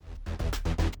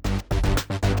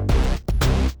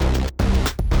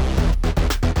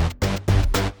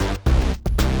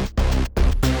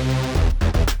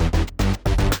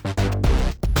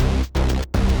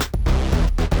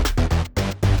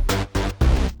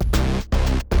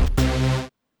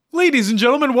Ladies and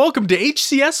gentlemen, welcome to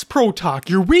HCS Pro Talk,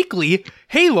 your weekly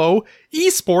Halo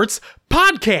esports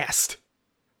podcast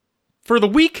for the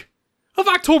week of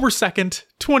October 2nd,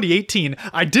 2018.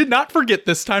 I did not forget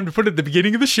this time to put it at the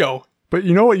beginning of the show. But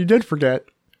you know what you did forget?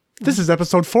 This is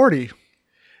episode 40.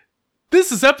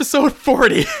 This is episode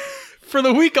 40 for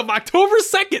the week of October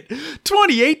 2nd,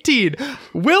 2018.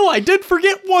 Will, I did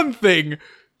forget one thing.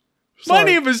 My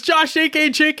name is Josh, aka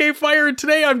JK Fire, and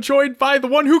today I'm joined by the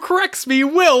one who corrects me,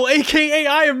 Will, aka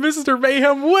I am Mr.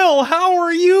 Mayhem. Will, how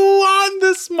are you on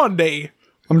this Monday?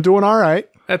 I'm doing all right.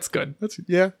 That's good.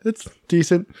 It's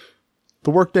decent. The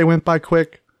workday went by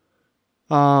quick.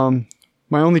 My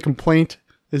only complaint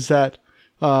is that,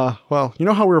 well, you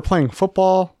know how we were playing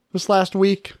football this last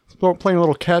week? Playing a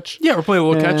little catch. Yeah, we're playing a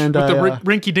little catch with the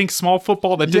rinky-dink small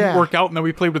football that didn't work out, and then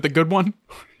we played with the good one.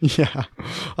 Yeah.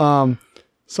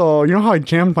 So, you know how I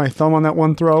jammed my thumb on that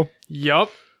one throw?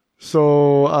 Yup.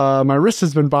 So, my wrist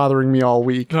has been bothering me all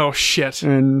week. Oh, shit.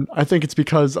 And I think it's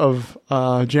because of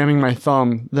jamming my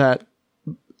thumb that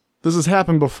this has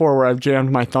happened before where I've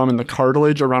jammed my thumb and the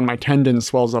cartilage around my tendon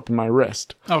swells up in my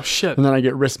wrist. Oh, shit. And then I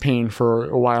get wrist pain for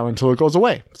a while until it goes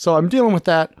away. So, I'm dealing with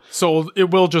that. So,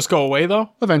 it will just go away, though?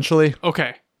 Eventually.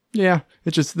 Okay. Yeah.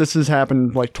 This has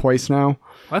happened like twice now.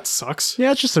 That sucks.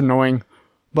 Yeah, it's just annoying.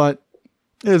 But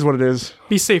it is what it is.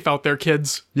 Be safe out there,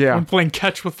 kids. Yeah. I'm playing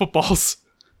catch with footballs.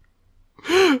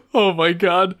 Oh my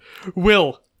god.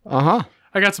 Will. Uh-huh.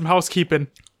 I got some housekeeping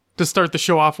to start the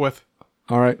show off with.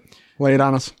 All right. Lay it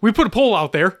on us. We put a poll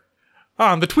out there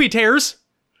on the tweeters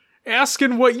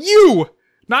asking what you,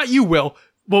 not you, Will,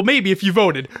 well, maybe if you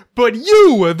voted, but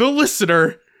you, the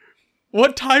listener,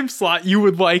 what time slot you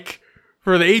would like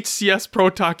for the HCS Pro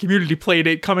Talk Community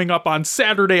Playdate coming up on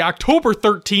Saturday, October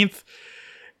 13th.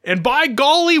 And by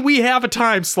golly, we have a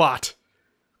time slot.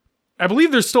 I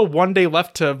believe there's still 1 day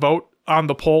left to vote on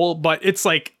the poll, but it's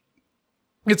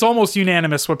almost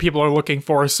unanimous what people are looking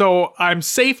for. So I'm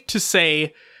safe to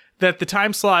say that the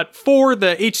time slot for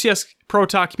the HCS Pro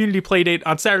Talk Community Playdate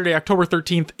on Saturday, October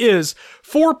 13th is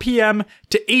 4 p.m.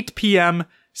 to 8 p.m.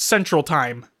 Central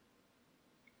Time.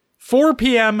 4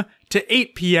 p.m. to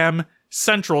 8 p.m.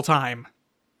 Central Time.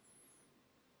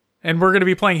 And we're going to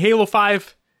be playing Halo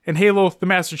 5 and Halo the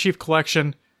Master Chief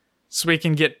Collection, so we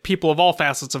can get people of all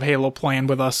facets of Halo playing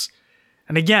with us.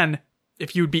 And again,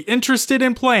 if you'd be interested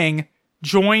in playing,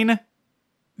 join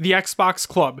the Xbox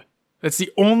Club. That's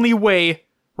the only way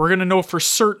we're going to know for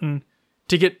certain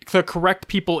to get the correct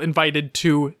people invited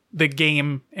to the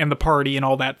game and the party and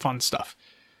all that fun stuff.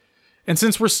 And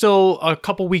since we're still a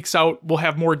couple weeks out, we'll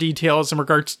have more details in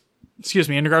regards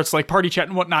to like party chat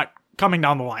and whatnot coming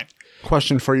down the line.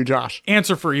 Question for you, Josh.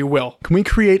 Answer for you, Will. Can we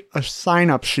create a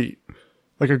sign-up sheet,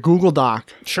 like a Google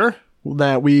Doc? Sure.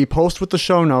 That we post with the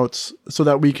show notes so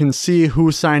that we can see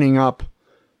who's signing up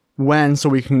when, so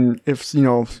we can,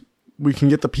 we can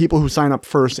get the people who sign up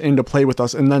first in to play with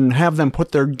us and then have them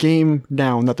put their game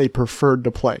down that they preferred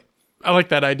to play. I like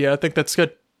that idea. I think that's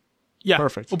good. Yeah.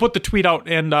 Perfect. We'll put the tweet out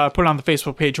and put it on the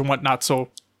Facebook page and whatnot. So,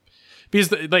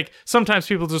 because sometimes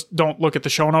people just don't look at the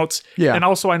show notes. Yeah. And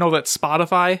also I know that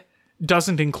Spotify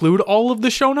doesn't include all of the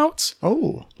show notes.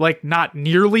 Oh. Like not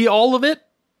nearly all of it.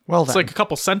 Well, it's like a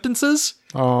couple sentences.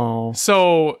 Oh.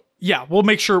 So yeah, we'll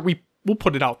make sure we'll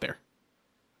put it out there.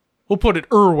 We'll put it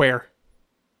everywhere.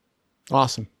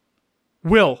 Awesome.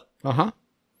 Will. Uh-huh.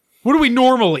 What do we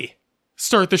normally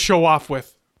start the show off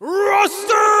with?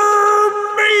 Roster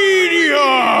Mania!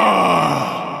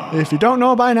 If you don't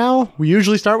know by now, we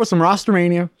usually start with some Roster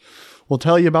Mania. We'll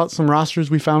tell you about some rosters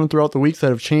we found throughout the weeks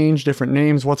that have changed, different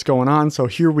names, what's going on. So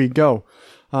here we go.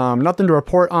 Nothing to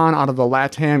report on out of the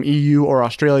LATAM, EU, or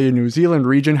Australia, New Zealand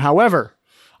region. However,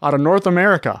 out of North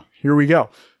America, here we go.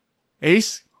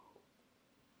 Ace,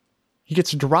 he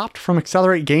gets dropped from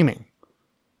Accelerate Gaming.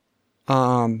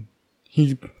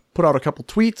 He put out a couple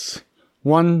tweets.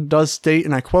 One does state,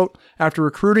 and I quote, "After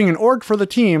recruiting an org for the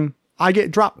team, I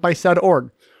get dropped by said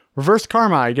org. Reverse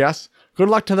karma, I guess. Good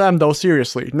luck to them, though,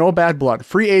 seriously. No bad blood.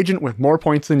 Free agent with more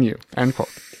points than you." End quote.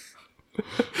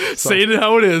 Saying it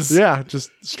how it is. Yeah,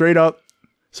 just straight up.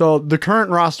 So the current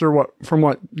roster, from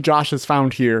what Josh has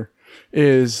found here,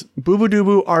 is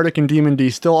Boobadooboo, Arctic, and Demon D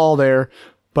still all there,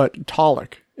 but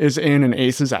Talik is in and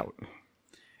Ace is out.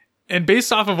 And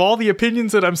based off of all the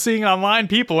opinions that I'm seeing online,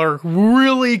 people are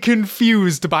really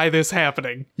confused by this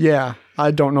happening. Yeah,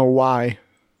 I don't know why.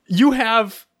 You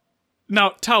have...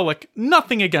 Now, Talik,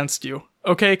 nothing against you,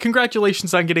 okay?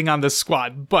 Congratulations on getting on this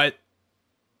squad, but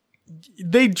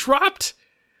they dropped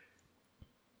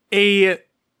a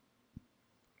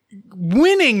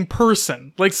winning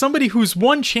person, like somebody who's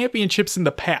won championships in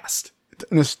the past.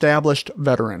 An established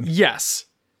veteran. Yes.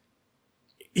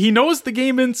 he knows the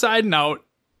game inside and out.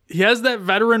 He has that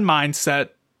veteran mindset.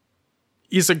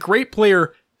 He's a great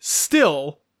player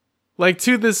still, like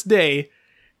to this day,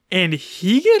 and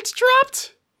he gets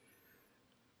dropped?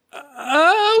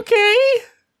 Okay.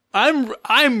 I'm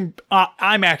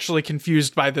actually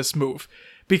confused by this move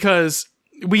because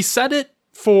we said it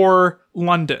for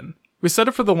London. We said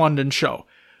it for the London show.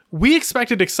 We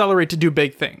expected Accelerate to do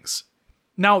big things.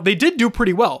 Now, they did do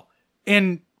pretty well.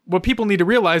 And what people need to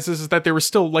realize is that they were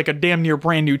still like a damn near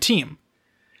brand new team.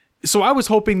 So I was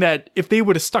hoping that if they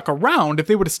would have stuck around, if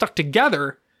they would have stuck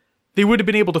together, they would have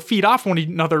been able to feed off one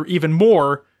another even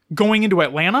more going into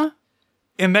Atlanta.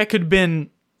 And that could have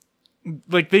been,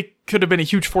 like, they could have been a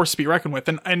huge force to be reckoned with.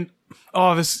 And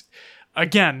this,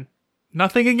 again,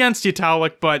 nothing against you,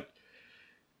 Taulik, but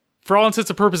for all intents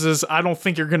and purposes, I don't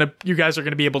think you guys are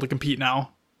gonna be able to compete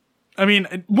now. I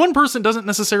mean, one person doesn't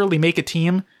necessarily make a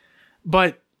team,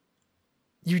 but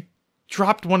you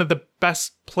dropped one of the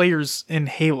best players in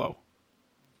Halo.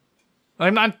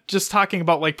 I'm not just talking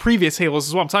about like previous Halos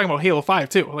as well. I'm talking about Halo 5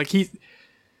 too. Like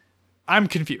I'm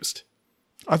confused.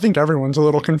 I think everyone's a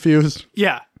little confused.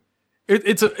 Yeah.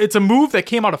 It's a move that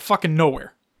came out of fucking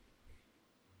nowhere.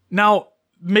 Now,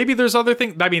 maybe there's other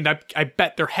things. I mean, I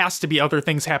bet there has to be other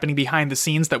things happening behind the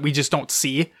scenes that we just don't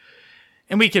see.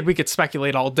 And we could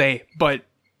speculate all day, but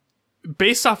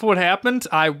based off of what happened,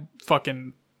 all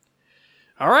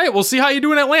right, we'll see how you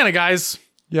do in Atlanta, guys.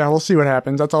 Yeah, we'll see what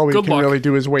happens. That's all we can really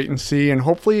do is wait and see. And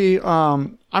hopefully,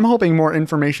 I'm hoping more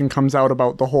information comes out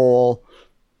about the whole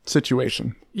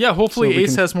situation. Yeah, hopefully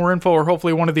Ace has more info, or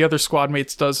hopefully one of the other squad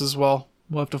mates does as well.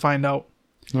 We'll have to find out.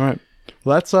 All right.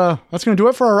 Well, that's going to do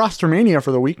it for our Roster Mania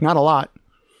for the week. Not a lot.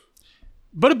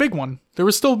 But a big one. There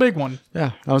was still a big one.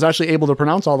 Yeah, I was actually able to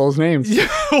pronounce all those names.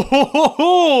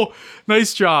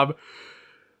 Nice job.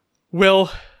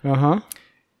 Will. Uh-huh.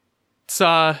 It's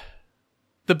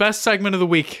the best segment of the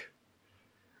week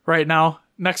right now,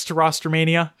 next to Roster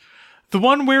Mania. The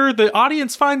one where the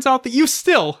audience finds out that you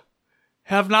still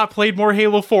have not played more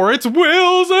Halo 4. It's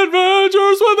Will's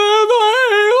Adventures Within the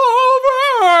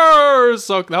Haloverse!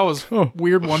 So that was a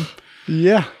weird one.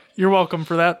 Yeah. You're welcome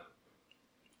for that.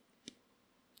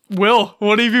 Will,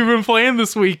 what have you been playing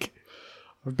this week?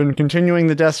 I've been continuing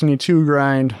the Destiny 2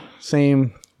 grind.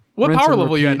 Same. What power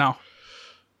level are you at now?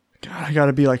 God, I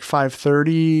gotta be like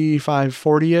 530,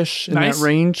 540-ish in that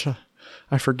range.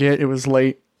 I forget. It was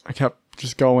late. I kept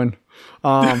just going.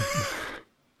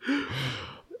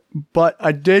 But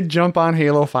I did jump on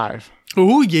Halo 5.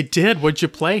 Ooh, you did. What'd you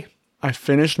play? I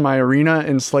finished my Arena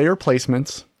and Slayer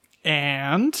placements.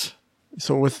 And?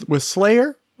 So with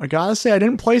Slayer, I gotta say I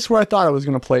didn't place where I thought I was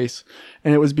gonna place.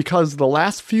 And it was because the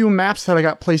last few maps that I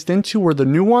got placed into were the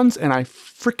new ones, and I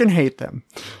freaking hate them.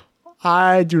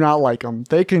 I do not like them.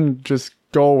 They can just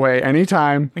go away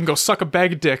anytime. And go suck a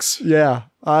bag of dicks. Yeah,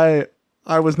 I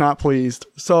was not pleased.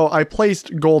 So I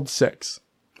placed Gold 6.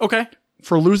 Okay.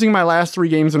 For losing my last 3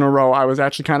 games in a row, I was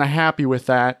actually kind of happy with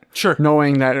that. Sure.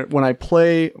 Knowing that when I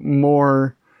play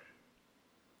more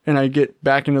and I get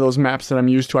back into those maps that I'm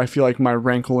used to, I feel like my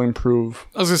rank will improve.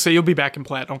 I was going to say, you'll be back in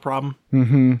plat, no problem.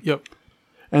 Mm-hmm. Yep.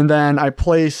 And then I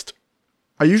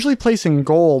usually place in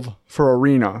gold for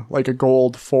Arena, like a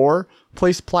gold 4.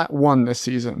 Placed plat 1 this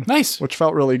season. Nice. Which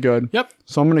felt really good. Yep.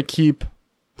 So I'm going to keep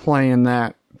playing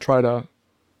that, try to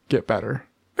get better.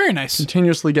 Very nice.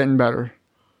 Continuously getting better.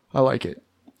 I like it.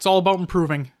 It's all about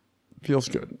improving. Feels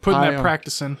good. Putting that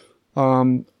practice in.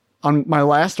 On my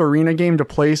last Arena game to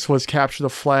place was Capture the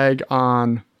Flag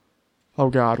on, oh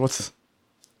god,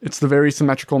 it's the very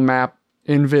symmetrical map,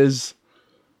 Invis,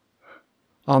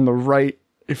 on the right.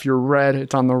 If you're red,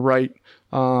 it's on the right.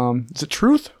 Is it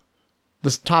Truth?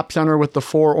 The top center with the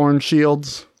 4 orange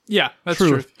shields. Yeah, that's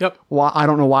Truth. Yep. Why, I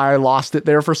don't know why I lost it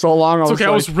there for so long. It's okay, I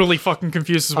was really fucking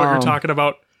confused as what you're talking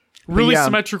about. Really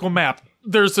symmetrical map.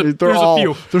 There's a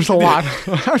few. There's a lot.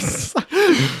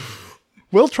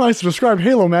 Will tries to describe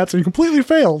Halo maps and he completely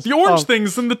fails. The orange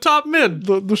thing's in the top mid.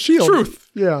 The shield.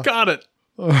 Truth. Yeah. Got it.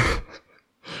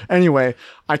 Anyway,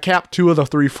 I capped 2 of the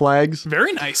 3 flags.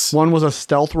 Very nice. One was a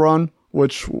stealth run,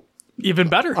 which even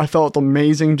better. I felt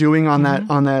amazing doing on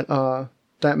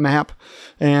that map,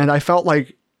 and I felt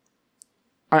like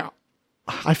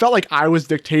I was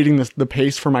dictating the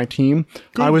pace for my team.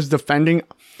 Good. I was defending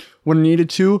when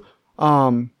needed to.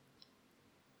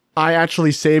 I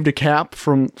actually saved a cap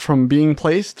from being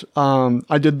placed.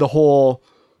 I did the whole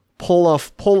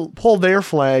pull their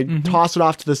flag, toss it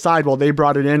off to the side while they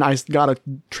brought it in. I got a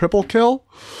triple kill.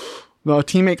 The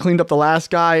teammate cleaned up the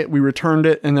last guy, we returned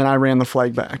it, and then I ran the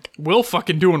flag back. Will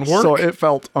fucking doing work. So it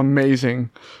felt amazing.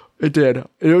 It did.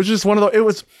 It was just one of those, it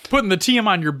was... Putting the team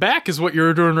on your back is what you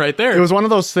were doing right there. It was one of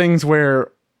those things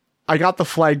where I got the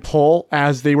flag pull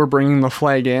as they were bringing the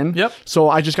flag in. Yep. So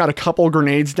I just got a couple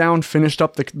grenades down, finished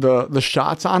up the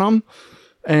shots on them,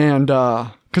 and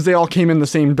because they all came in the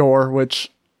same door,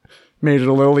 which made it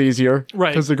a little easier. Right.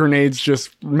 Because the grenades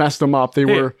just messed them up. They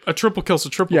Hey, were a triple kill's a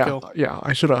triple yeah kill. yeah.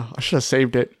 I should have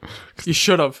saved it, You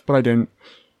should have. but I didn't.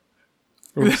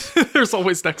 There's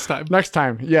always next time. Next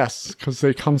time, yes, because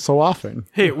they come so often.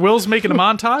 Hey, Will's making a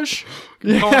montage.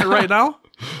 Calling it right now.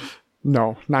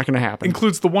 No, not gonna happen.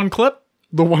 Includes the one clip,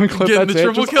 The one clip Getting that's the it,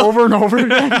 triple just kill. over and over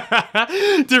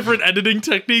again. different editing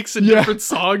techniques and Yeah. different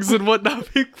songs and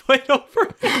whatnot being played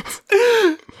over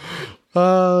it.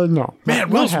 No. Man, not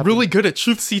Will's happening. really good at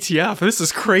Truth CTF. This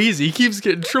is crazy. He keeps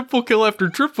getting triple kill after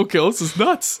triple kill. This is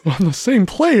nuts. on the same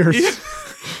players.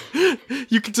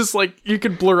 You could just you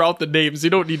can blur out the names. You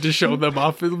don't need to show them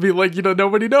off. It'll be like,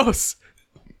 nobody knows.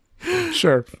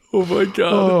 Sure. Oh my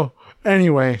god. Oh,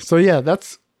 anyway, so yeah,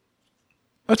 that's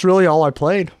really all I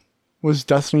played was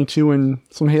Destiny 2 and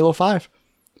some Halo 5.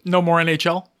 No more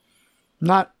NHL?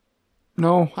 No.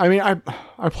 I mean,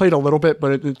 I played a little bit,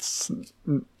 but it's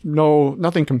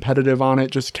nothing competitive on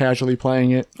it. Just casually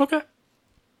playing it. Okay.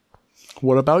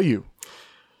 What about you?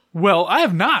 Well, I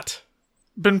have not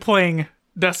been playing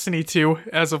Destiny 2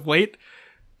 as of late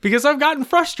because I've gotten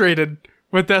frustrated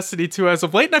with Destiny 2 as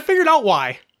of late, and I figured out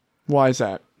why. Why is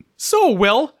that? So,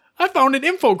 Will, I found an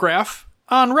infograph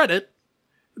on Reddit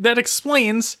that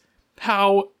explains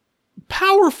how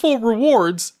powerful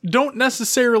rewards don't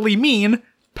necessarily mean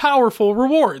powerful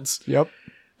rewards. Yep.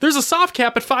 There's a soft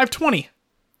cap at 520.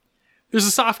 There's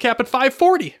a soft cap at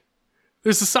 540.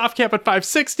 There's a soft cap at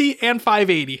 560 and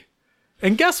 580.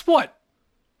 And guess what?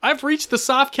 I've reached the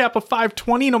soft cap of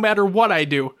 520 no matter what I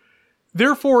do.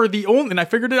 Therefore, and I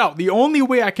figured it out, the only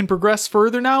way I can progress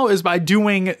further now is by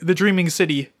doing the Dreaming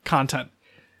City content.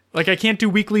 Like, I can't do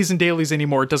weeklies and dailies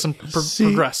anymore. It doesn't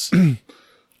progress.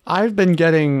 I've been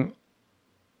getting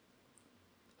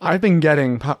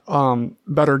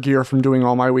better gear from doing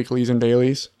all my weeklies and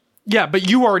dailies. Yeah, but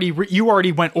you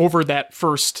already went over that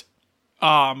first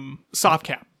soft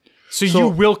cap. So you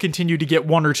will continue to get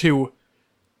one or two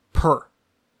per.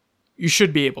 You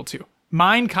should be able to.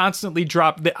 Mine constantly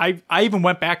drop. I even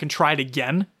went back and tried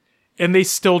again, and they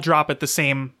still drop at the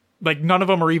same. Like, none of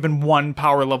them are even one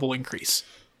power level increase.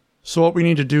 So what we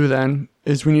need to do then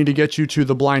is we need to get you to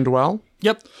the Blind Well,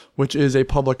 Yep. which is a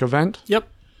public event. Yep.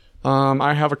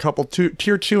 I have a couple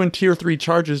tier 2 and tier 3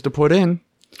 charges to put in.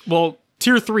 Well,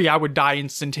 tier 3, I would die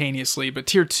instantaneously, but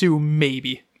tier 2,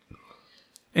 maybe.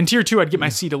 And tier 2, I'd get my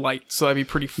seat of light, so that'd be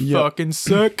pretty fucking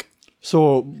sick.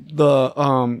 So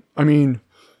the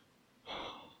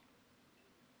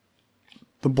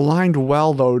the Blind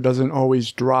Well though doesn't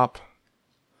always drop.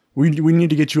 We need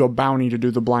to get you a bounty to do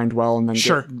the Blind Well and then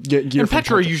Sure. get gear. And from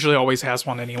Petra usually always has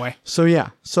one anyway. So yeah,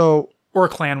 Or a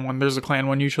clan one. There's a clan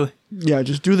one usually. yeah,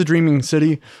 just do the Dreaming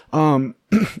City.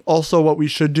 Also, what we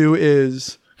should do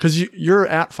is because you're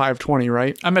at 520,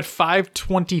 right? I'm at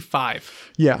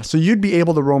 525. Yeah, so you'd be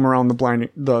able to roam around the Dreaming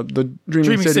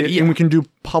City, City, yeah. and we can do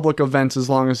public events as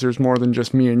long as there's more than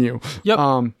just me and you.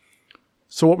 Yep.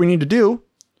 So what we need to do,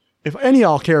 if any of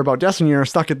y'all care about Destiny or are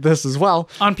stuck at this as well,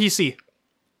 On PC.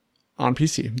 on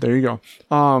PC, there you go.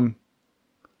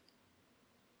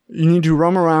 You need to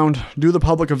roam around, do the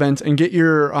public events, and get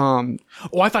your Oh,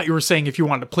 I thought you were saying if you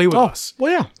wanted to play with us.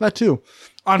 well, yeah, that too.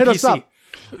 On Hit PC. us up.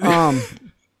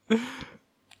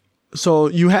 So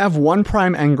you have one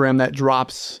Prime Engram that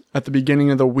drops at the beginning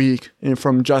of the week and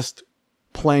from just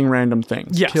playing random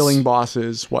things, Yes. killing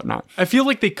bosses, whatnot. I feel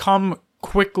like they come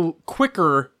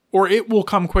quicker, or it will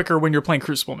come quicker when you're playing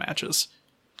Crucible matches.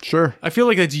 Sure. I feel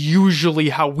like that's usually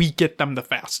how we get them the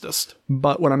fastest.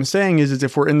 But what I'm saying is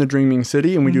if we're in the Dreaming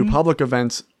City and we do public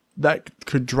events, that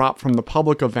could drop from the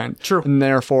public event. True. And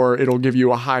therefore, it'll give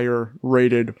you a higher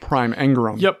rated Prime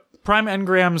Engram. Yep. Prime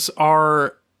engrams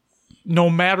are, no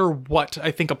matter what,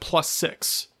 I think a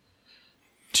 +6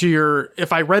 to your,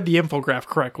 if I read the infograph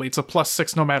correctly, it's a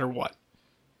 +6 no matter what.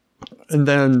 And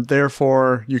then,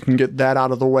 therefore, you can get that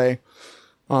out of the way.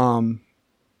 And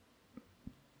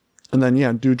then,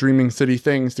 yeah, do Dreaming City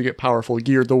things to get powerful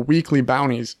gear. The weekly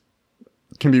bounties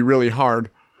can be really hard.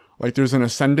 Like, there's an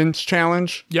Ascendance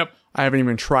challenge. Yep. I haven't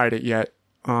even tried it yet.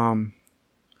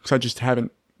 Because I just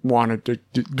haven't wanted to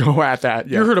go at that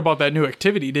yet. You heard about that new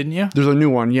activity, didn't you? There's a new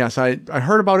one, yes. I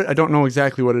heard about it. I don't know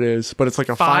exactly what it is, but it's like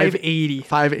a 580.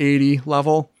 580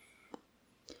 level.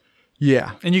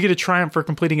 Yeah. And you get a triumph for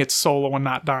completing it solo and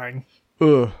not dying.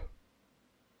 Ugh.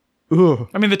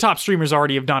 I mean, the top streamers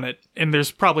already have done it, and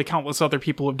there's probably countless other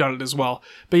people who have done it as well.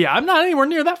 But yeah, I'm not anywhere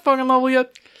near that fucking level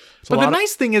yet. But the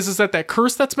nice thing is that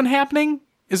curse that's been happening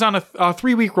is on a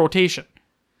 3-week rotation.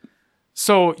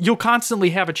 So you'll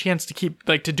constantly have a chance to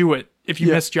to do it if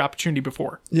you missed your opportunity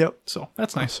before. Yep. So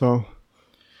that's nice. So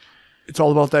it's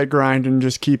all about that grind and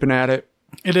just keeping at it.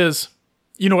 It is.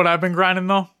 You know what I've been grinding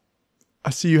though? I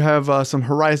see you have some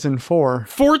Horizon 4.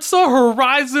 Forza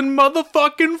Horizon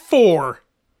motherfucking 4.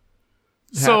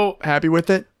 So happy with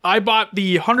it? I bought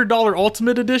the $100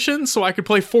 Ultimate Edition so I could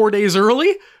play 4 days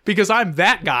early because I'm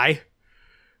that guy.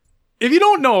 If you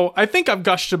don't know, I think I've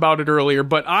gushed about it earlier,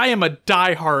 but I am a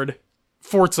diehard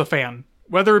Forza fan.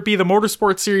 Whether it be the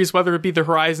Motorsport series, whether it be the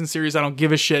Horizon series, I don't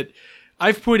give a shit.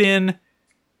 I've put in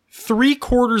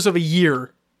 3/4 of a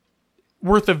year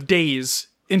worth of days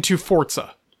into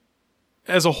Forza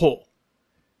as a whole.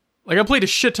 Like, I played a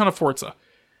shit ton of Forza.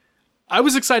 I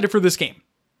was excited for this game.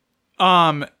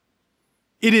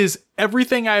 It is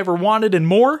everything I ever wanted and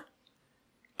more.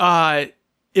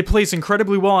 It plays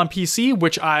incredibly well on PC,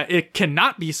 which it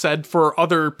cannot be said for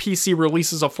other PC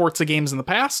releases of Forza games in the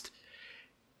past.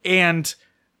 And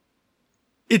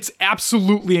it's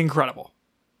absolutely incredible.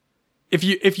 If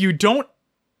you don't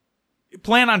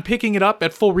plan on picking it up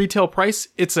at full retail price,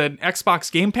 it's an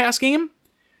Xbox Game Pass game.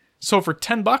 So for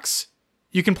 $10,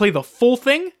 you can play the full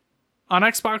thing on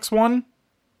Xbox One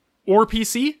or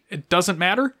PC. It doesn't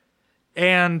matter.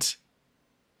 And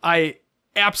I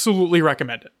absolutely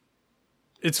recommend it.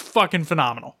 It's fucking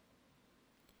phenomenal.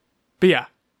 But yeah,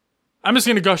 I'm just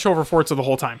going to gush over Forza the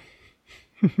whole time.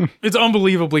 It's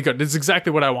unbelievably good. It's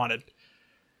exactly what I wanted.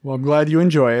 Well, I'm glad you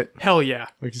enjoy it. Hell yeah.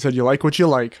 Like you said, you like what you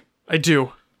like. I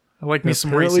do. I like me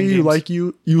some racing games.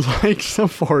 Apparently you like some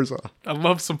Forza. I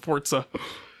love some Forza.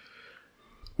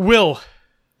 Will.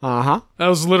 Uh-huh. That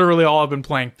was literally all I've been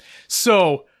playing.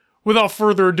 So, without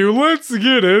further ado, let's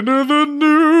get into the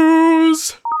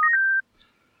news.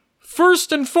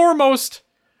 First and foremost,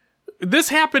 this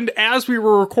happened as we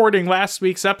were recording last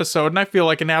week's episode, and I feel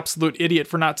like an absolute idiot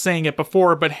for not saying it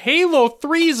before, but Halo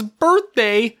 3's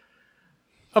birthday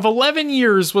of 11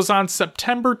 years was on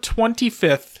September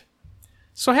 25th.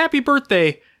 So happy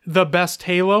birthday, the best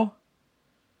Halo.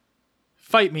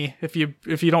 Fight me if you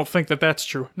don't think that that's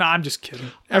true. Nah, I'm just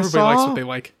kidding. Everybody likes what they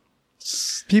like.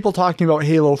 People talking about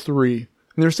Halo 3,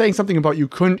 and they're saying something about you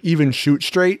couldn't even shoot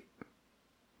straight.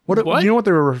 What? Do you know what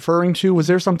they were referring to? Was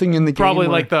there something in the game? Probably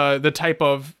like the type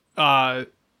of like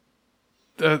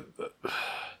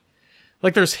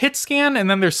there's hit scan and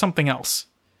then there's something else.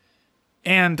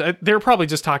 And they're probably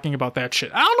just talking about that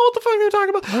shit. I don't know what the fuck they're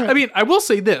talking about. Right. I mean, I will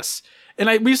say this,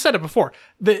 and we said it before,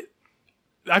 that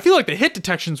I feel like the hit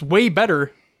detection's way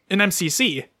better in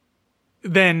MCC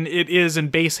than it is in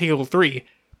base Halo 3.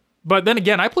 But then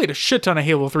again, I played a shit ton of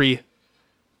Halo 3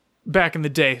 back in the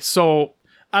day. So,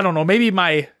 I don't know, maybe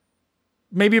my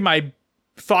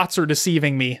thoughts are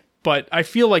deceiving me, but I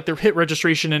feel like the hit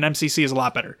registration in MCC is a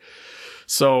lot better.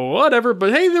 So, whatever,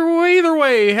 but hey, either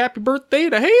way, happy birthday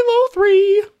to Halo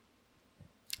 3!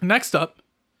 Next up,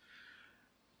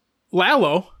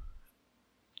 Lalo,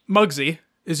 Muggsy,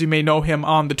 as you may know him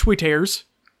on the Twitters,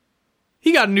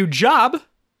 he got a new job.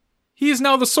 He is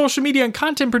now the social media and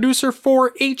content producer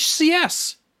for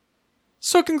HCS.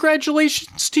 So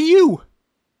congratulations to you.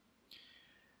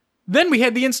 Then we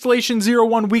had the Installation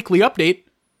 01 weekly update.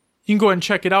 You can go ahead and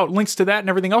check it out. Links to that and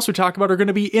everything else we talk about are going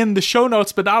to be in the show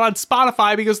notes, but not on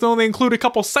Spotify because they only include a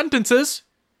couple sentences.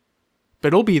 But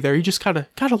it'll be there. You just gotta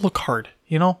look hard,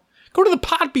 you know? Go to the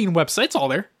Podbean website. It's all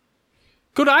there.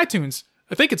 Go to iTunes.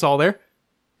 I think it's all there.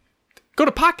 Go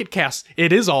to Pocket Cast.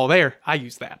 It is all there. I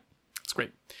use that. It's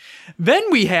great. Then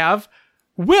we have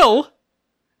Will.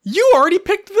 You already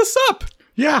picked this up.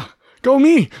 Yeah. Go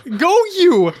me. Go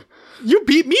you. You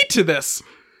beat me to this.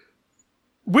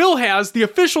 Will has the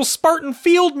official Spartan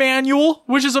Field Manual,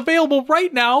 which is available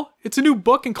right now. It's a new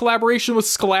book in collaboration with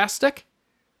Scholastic.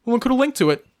 We'll include a link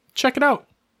to it. Check it out.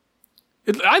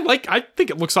 I think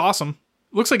it looks awesome.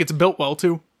 It looks like it's built well,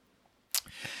 too.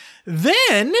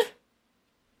 Then,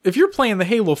 if you're playing the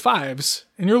Halo 5s,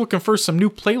 and you're looking for some new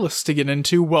playlists to get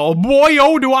into, well, boy,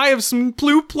 oh, do I have some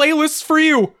new playlists for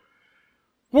you.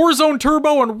 Warzone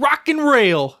Turbo and Rock'n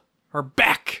Rail are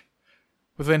back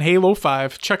within Halo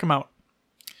 5. Check them out.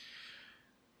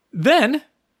 Then,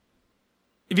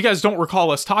 if you guys don't recall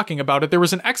us talking about it, there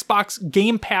was an Xbox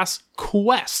Game Pass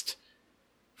quest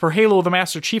for Halo the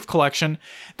Master Chief Collection.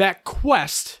 That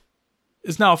quest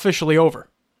is now officially over.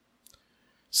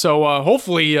 So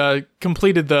hopefully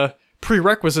completed the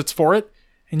prerequisites for it,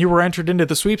 and you were entered into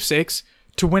the sweepstakes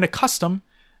to win a custom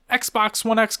Xbox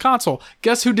One X console.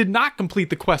 Guess who did not complete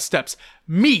the quest steps?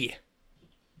 Me.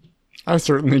 I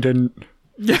certainly didn't.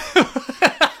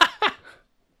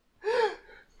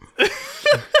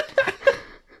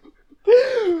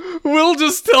 Will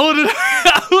just telling it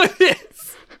how it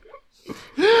is.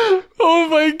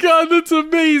 my god, that's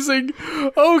amazing.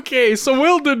 Okay, so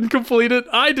Will didn't complete it.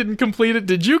 I didn't complete it.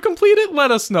 Did you complete it?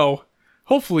 Let us know.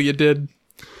 Hopefully you did.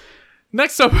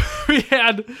 Next up, we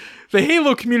had the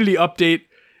Halo community update.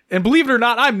 And believe it or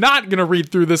not, I'm not going to read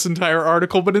through this entire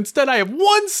article, but instead I have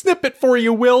one snippet for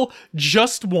you, Will.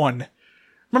 Just one.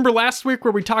 Remember last week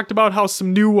where we talked about how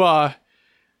some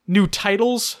new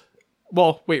titles,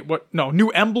 well, wait, what? No, new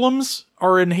emblems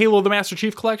are in Halo the Master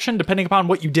Chief Collection, depending upon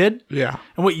what you did. Yeah.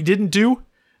 And what you didn't do.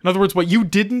 In other words, what you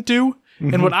didn't do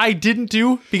and what I didn't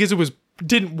do because it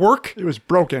didn't work It was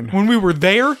broken. when we were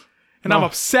there, and I'm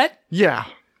upset. Yeah.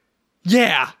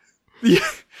 Yeah.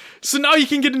 So now you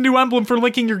can get a new emblem for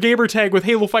linking your gamer tag with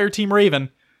Halo Fireteam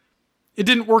Raven. It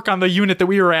didn't work on the unit that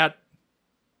we were at.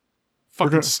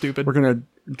 Fucking stupid. We're going to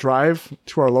drive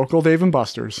to our local Dave &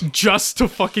 Buster's. Just to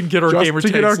fucking get our gamer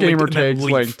tags get our gamer linked and then tags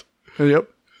leave. linked. Yep.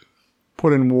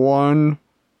 Put in one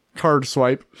card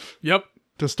swipe Yep.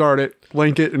 to start it,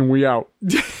 link it, and we out.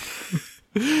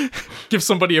 Give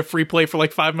somebody a free play for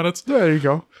like 5 minutes. There you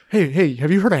go. Hey,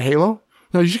 have you heard of Halo?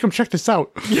 No, you should come check this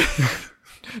out.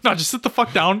 No, just sit the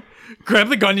fuck down, grab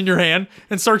the gun in your hand,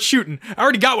 and start shooting. I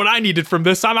already got what I needed from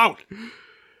this. I'm out.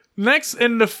 Next,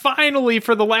 and finally,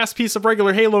 for the last piece of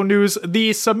regular Halo news,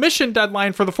 the submission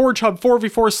deadline for the Forge Hub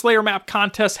 4v4 Slayer map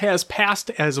contest has passed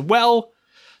as well.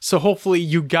 So hopefully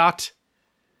you got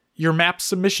your map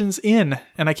submissions in,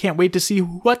 and I can't wait to see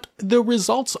what the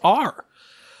results are.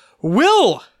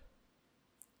 Will,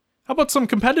 how about some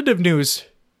competitive news?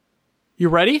 You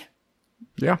ready?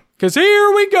 Yeah. Because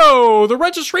here we go! The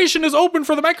registration is open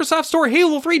for the Microsoft Store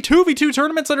Halo 3 2v2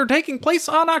 tournaments that are taking place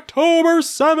on October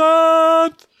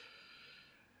 7th!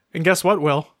 And guess what,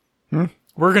 Will?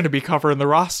 We're going to be covering the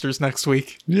rosters next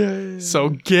week. Yay. So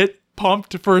get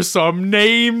pumped for some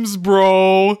names,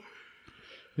 bro!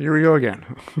 Here we go again.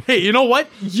 Hey, you know what?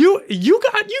 You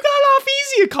got off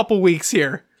easy a couple weeks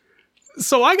here.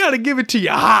 So I got to give it to you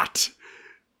hot.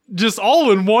 Just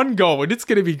all in one go, and it's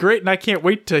going to be great, and I can't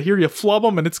wait to hear you flub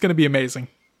them, and it's going to be amazing.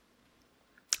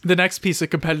 The next piece of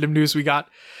competitive news we got.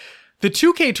 The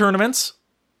 2K tournaments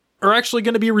are actually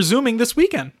going to be resuming this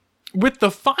weekend, with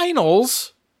the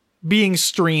finals being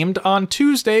streamed on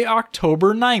Tuesday,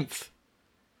 October 9th.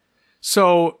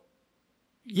 So,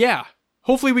 yeah,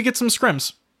 hopefully we get some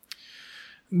scrims.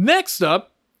 Next up,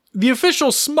 the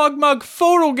official Smug Mug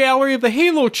photo gallery of the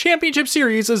Halo Championship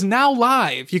Series is now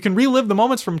live. You can relive the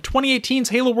moments from 2018's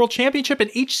Halo World Championship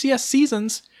and HCS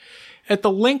seasons at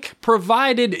the link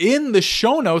provided in the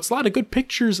show notes. A lot of good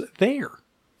pictures there.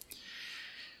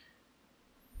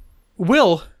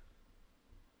 Will,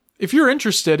 if you're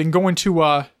interested in going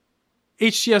to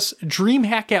HCS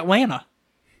DreamHack Atlanta,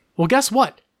 well, guess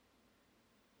what?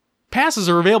 Passes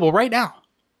are available right now.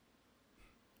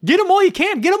 Get them while you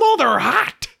can. Get them while they're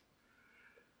hot.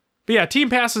 But yeah, team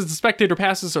passes and spectator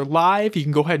passes are live. You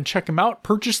can go ahead and check them out,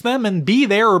 purchase them, and be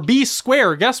there or be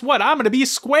square. Guess what? I'm going to be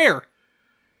square.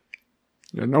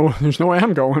 Yeah, no, there's no way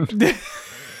I'm going.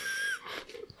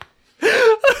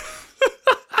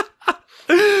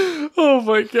 Oh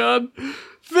my god.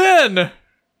 Then,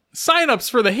 signups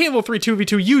for the Halo 3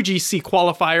 2v2 UGC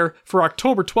qualifier for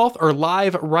October 12th are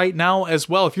live right now as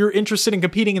well. If you're interested in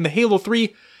competing in the Halo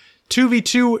 3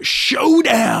 2v2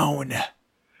 Showdown,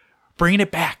 bringing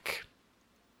it back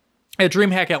at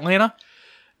DreamHack Atlanta,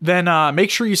 then make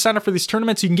sure you sign up for these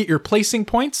tournaments. You can get your placing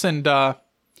points, and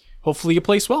hopefully you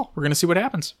place well. We're going to see what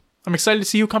happens. I'm excited to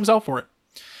see who comes out for it.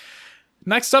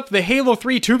 Next up, the Halo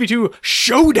 3 2v2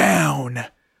 Showdown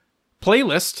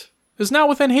playlist is now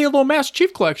within Halo Master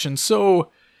Chief Collection,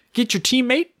 so get your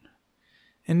teammate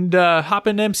and hop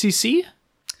into MCC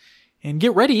and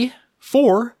get ready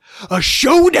for a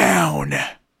showdown.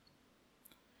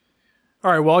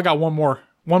 All right, well, I got one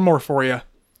more for you.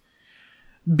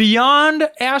 Beyond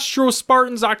Astro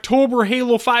Spartans October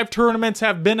Halo 5 tournaments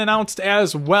have been announced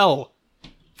as well.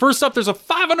 First up, there's a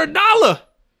 $500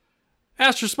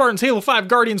 Astro Spartans Halo 5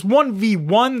 Guardians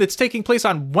 1v1 that's taking place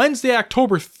on Wednesday,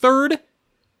 October 3rd,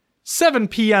 7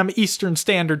 p.m. Eastern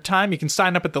Standard Time. You can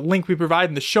sign up at the link we provide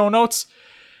in the show notes.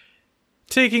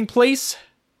 Taking place,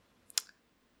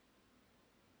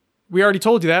 we already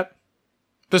told you that.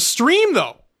 The stream,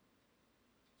 though.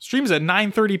 Streams at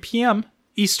 9:30 p.m.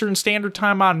 Eastern Standard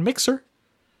Time on Mixer.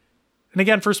 And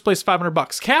again, first place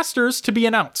 $500. Casters to be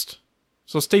announced.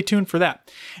 So stay tuned for that.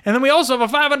 And then we also have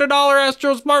a $500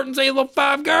 Astro Spartans Halo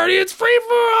 5 Guardians free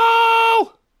for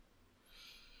all!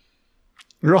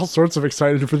 We're all sorts of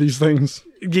excited for these things.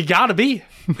 You gotta be.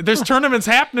 There's tournaments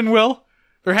happening, Will.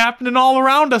 They're happening all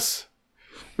around us.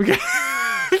 Will's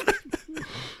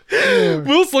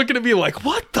looking at me like,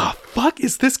 what the fuck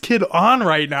is this kid on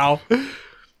right now?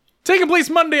 Taking place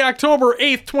Monday, October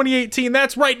 8th, 2018.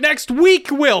 That's right, next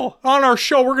week, Will. On our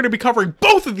show, we're going to be covering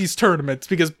both of these tournaments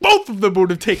because both of them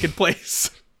would have taken place.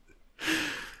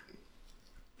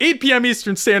 8 p.m.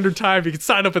 Eastern Standard Time. You can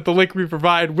sign up at the link we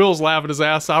provide. Will's laughing his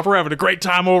ass off. We're having a great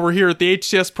time over here at the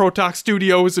HCS Pro Talk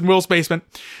Studios in Will's basement.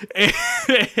 And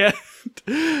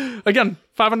again,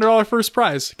 $500 first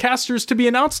prize. Casters to be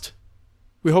announced.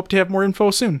 We hope to have more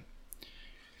info soon.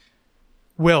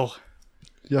 Will.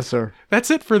 Yes, sir.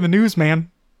 That's it for the news, man.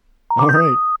 All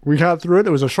right. We got through it.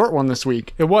 It was a short one this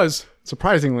week. It was.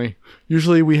 Surprisingly.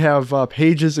 Usually we have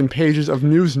pages and pages of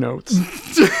news notes.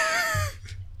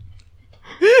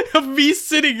 Of me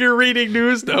sitting here reading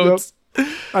news notes. Yep.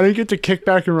 I didn't get to kick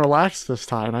back and relax this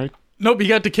time. Nope, you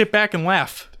got to kick back and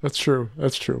laugh. That's true.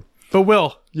 That's true. But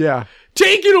Will. Yeah.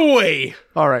 Take it away.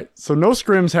 All right. So no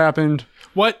scrims happened.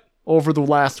 What? Over the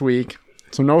last week.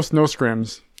 So no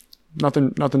scrims.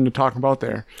 Nothing to talk about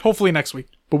there. Hopefully next week.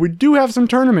 But we do have some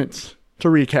tournaments to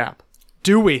recap.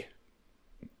 Do we?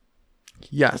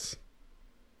 Yes.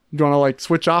 You want to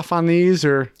switch off on these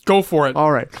or? Go for it.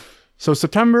 All right. So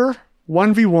September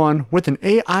 1v1 with an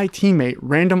AI teammate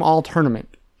random all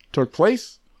tournament took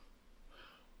place.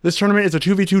 This tournament is a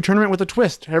 2v2 tournament with a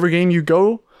twist. Every game you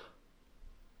go,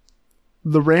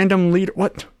 the random leader.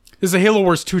 What? This is a Halo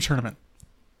Wars 2 tournament.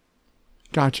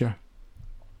 Gotcha.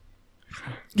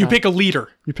 You pick a leader.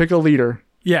 You pick a leader.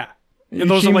 Yeah. And Each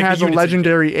those team are has a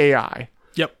legendary AI.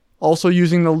 Yep. Also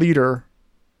using the leader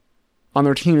on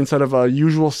their team instead of a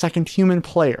usual second human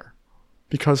player.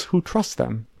 Because who trusts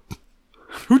them?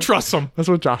 Who trusts them? That's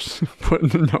what Josh put in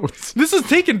the notes. This is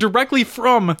taken directly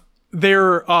from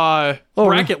their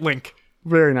bracket link.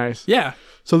 Very nice. Yeah.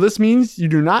 So this means you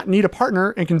do not need a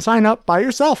partner and can sign up by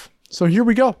yourself. So here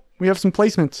we go. We have some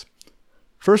placements.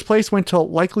 First place went to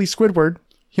Likely Squidward.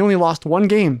 He only lost one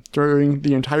game during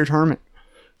the entire tournament.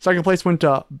 Second place went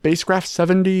to Basecraft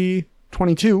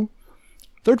 7022.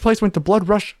 Third place went to Blood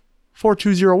Rush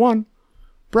 4201.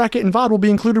 Bracket and VOD will be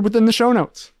included within the show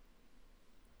notes.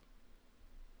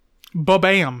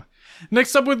 Ba-bam.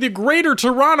 Next up with the Greater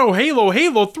Toronto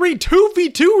Halo 3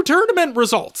 2v2 tournament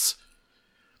results.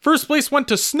 First place went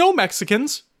to Snow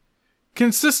Mexicans,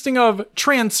 consisting of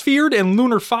Transfeared and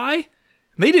Lunar Phi.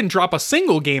 They didn't drop a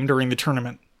single game during the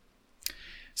tournament.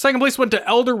 Second place went to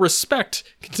Elder Respect,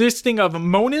 consisting of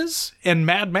Moniz and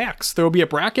Mad Max. There will be a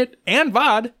bracket and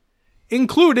VOD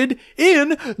included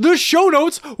in the show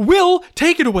notes. Will,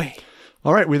 take it away.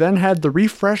 All right, we then had the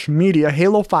Refresh Media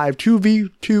Halo 5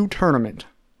 2v2 tournament.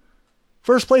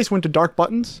 First place went to Dark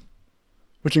Buttons,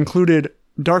 which included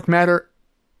Dark Matter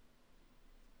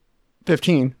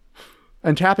 15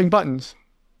 and Tapping Buttons,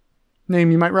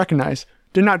 name you might recognize,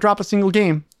 did not drop a single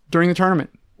game during the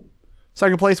tournament.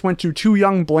 Second place went to Two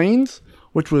Young Blaines,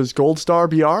 which was Gold Star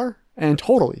BR and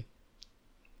Totally.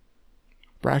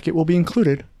 Bracket will be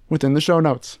included within the show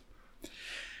notes.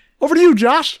 Over to you,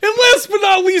 Josh. And last but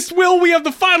not least, Will, we have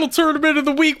the final tournament of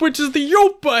the week, which is the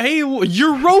Europa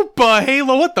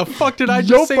Halo. What the fuck did I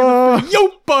just say?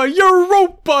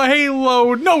 Europa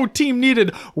Halo. No team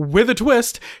needed with a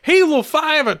twist. Halo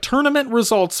 5 tournament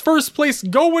results. First place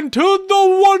going to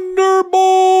the Wonder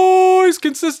Boys,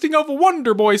 consisting of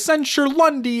Wonder Boy, Censure,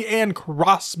 Lundy, and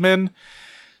Crossman.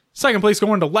 Second place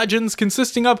going to Legends,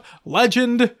 consisting of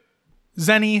Legend,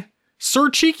 Zenny,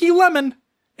 Sir Cheeky Lemon,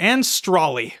 and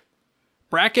Strawley.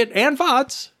 Bracket and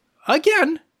VODs,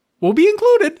 again, will be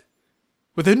included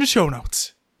within the show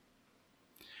notes.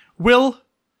 Will,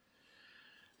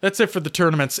 that's it for the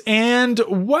tournaments. And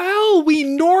while we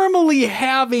normally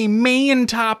have a main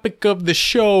topic of the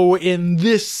show in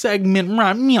this segment,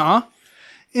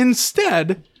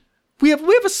 instead, we have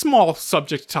a small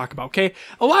subject to talk about, okay?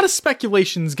 A lot of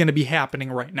speculation is going to be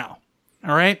happening right now,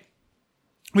 all right?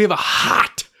 We have a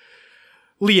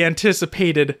hotly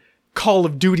anticipated Call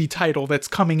of Duty title that's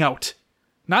coming out.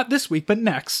 Not this week, but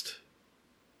next.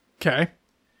 Okay.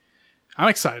 I'm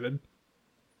excited.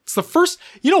 It's the first...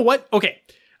 You know what? Okay.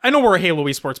 I know we're a Halo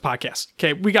esports podcast.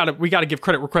 Okay. We gotta give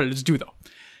credit where credit is due, though.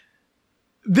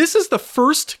 This is the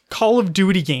first Call of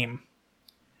Duty game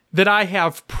that I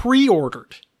have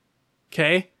pre-ordered.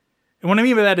 Okay. And what I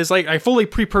mean by that is I fully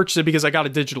pre-purchased it because I got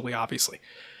it digitally, obviously.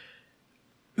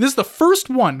 This is the first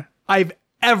one I've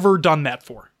ever done that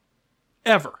for.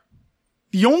 Ever.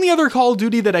 The only other Call of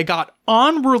Duty that I got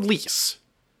on release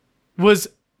was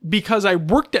because I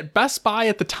worked at Best Buy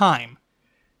at the time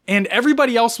and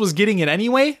everybody else was getting it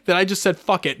anyway that I just said,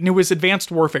 fuck it. And it was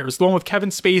Advanced Warfare. It's the one with Kevin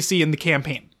Spacey in the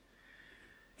campaign.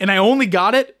 And I only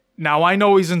got it. Now I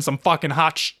know he's in some fucking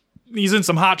he's in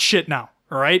some hot shit now.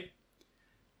 All right.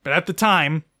 But at the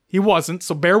time he wasn't.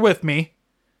 So bear with me.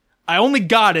 I only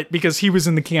got it because he was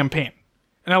in the campaign.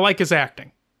 and I like his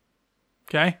acting.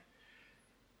 Okay?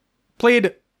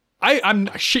 I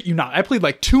shit you not, I played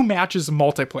like 2 matches of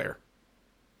multiplayer.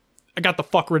 I got the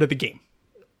fuck rid of the game.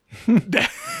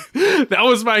 That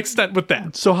was my extent with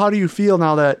that. So how do you feel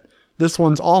now that this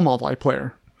one's all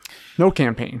multiplayer? No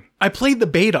campaign. I played the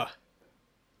beta.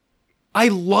 I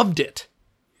loved it.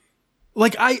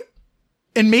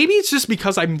 And maybe it's just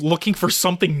because I'm looking for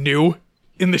something new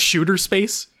in the shooter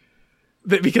space.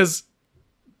 Because,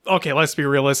 okay, let's be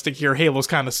realistic here. Halo's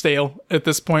kind of stale at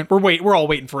this point. We're all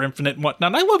waiting for Infinite and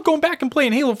whatnot. And I love going back and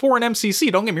playing Halo 4 and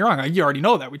MCC. Don't get me wrong. You already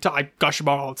know that. I gush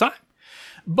about it all the time.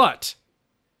 But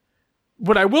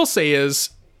what I will say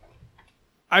is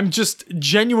I'm just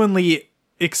genuinely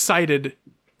excited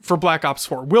for Black Ops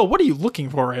 4. Will, what are you looking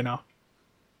for right now?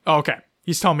 Oh, okay.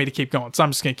 He's telling me to keep going, so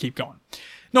I'm just going to keep going.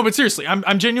 No, but seriously,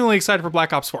 I'm genuinely excited for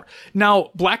Black Ops 4.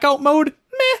 Now, Blackout mode,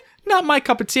 meh, not my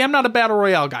cup of tea. I'm not a Battle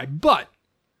Royale guy, but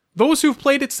those who've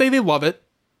played it say they love it.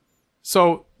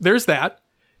 So there's that.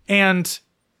 And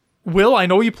Will, I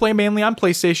know you play mainly on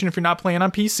PlayStation if you're not playing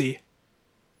on PC.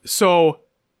 So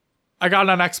I got it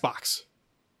on Xbox.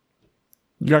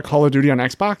 You got Call of Duty on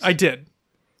Xbox? I did.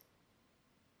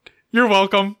 You're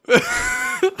welcome.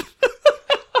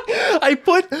 I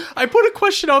put a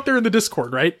question out there in the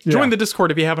Discord, right? Yeah. Join the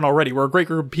Discord if you haven't already. We're a great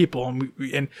group of people,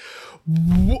 and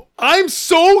I'm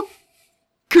so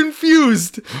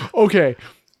confused. Okay.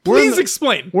 Please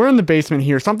explain. We're in the basement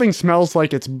here. Something smells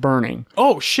like it's burning.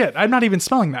 Oh shit! I'm not even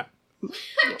smelling that. I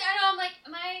know, I'm like,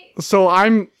 am I...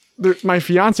 So my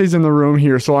fiance's in the room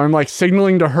here, so I'm like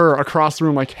signaling to her across the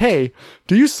room, like, hey,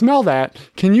 do you smell that?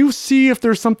 Can you see if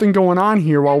there's something going on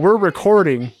here while we're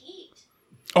recording? Heat.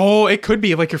 Oh, it could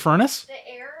be like your furnace. The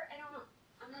air, I don't know.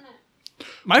 I'm gonna...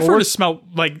 My furnace smelled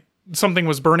like something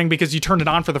was burning because you turned it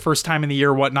on for the first time in the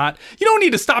year or whatnot. You don't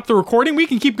need to stop the recording. We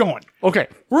can keep going. Okay.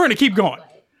 We're going to keep going.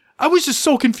 I was just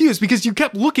so confused because you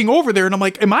kept looking over there and I'm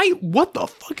like, what the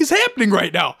fuck is happening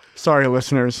right now? Sorry,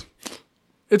 listeners.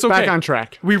 It's okay. Back on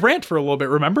track. We rant for a little bit,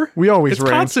 remember? We always it's rant.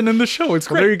 It's constant in the show. It's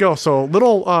Well, great. there you go. So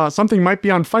little something might be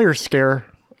on fire scare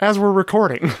as we're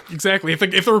recording. Exactly. If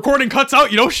the recording cuts out,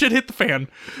 shit hit the fan.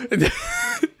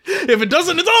 If it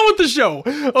doesn't, it's on with the show.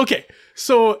 Okay.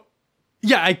 So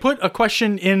yeah, I put a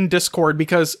question in Discord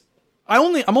because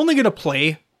I'm only gonna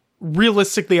play.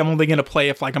 Realistically, I'm only gonna play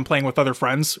if I'm playing with other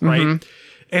friends, right? Mm-hmm.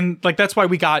 And that's why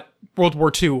we got World War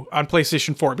II on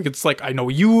PlayStation 4 because it's I know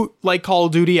you like Call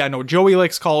of Duty, I know Joey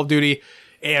likes Call of Duty,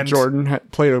 and Jordan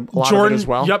played a lot of it as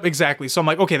well. Yep, exactly. So I'm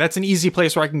like, okay, that's an easy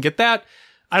place where I can get that.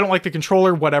 I don't like the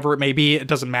controller, whatever it may be, it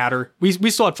doesn't matter. We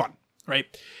still had fun, right?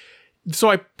 So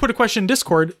I put a question in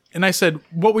Discord and I said,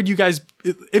 what would you guys,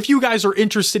 if you guys are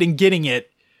interested in getting it,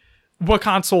 what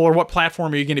console or what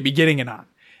platform are you going to be getting it on?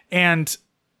 And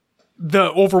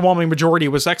the overwhelming majority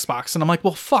was Xbox. And I'm like,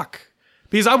 well, fuck.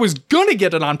 Because I was going to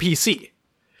get it on PC.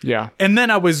 Yeah. And then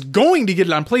I was going to get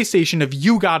it on PlayStation if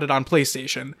you got it on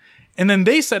PlayStation. And then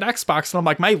they said Xbox. And I'm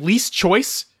like, my least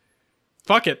choice?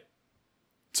 Fuck it.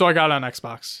 So I got it on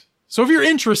Xbox. So if you're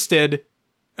interested,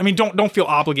 I mean, don't feel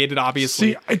obligated,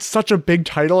 obviously. See, it's such a big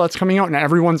title that's coming out and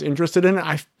everyone's interested in it.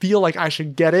 I feel like I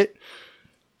should get it.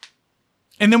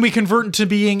 And then we convert into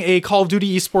being a Call of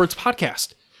Duty esports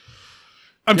podcast.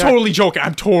 I'm totally joking.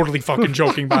 I'm totally fucking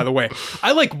joking, by the way.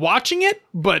 I like watching it,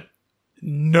 but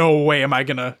no way am I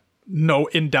gonna know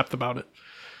in depth about it.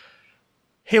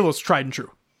 Halo's tried and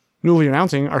true. Newly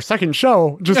announcing our second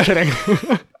show. Just kidding.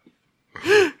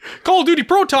 Call of Duty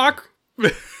Pro Talk.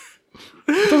 It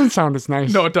doesn't sound as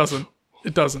nice. No, it doesn't.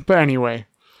 It doesn't. But anyway.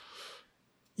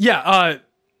 Yeah,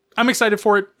 I'm excited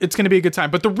for it. It's gonna be a good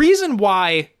time. But the reason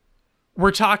why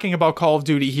we're talking about Call of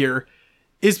Duty here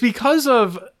is because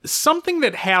of something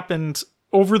that happened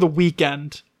over the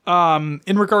weekend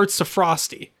in regards to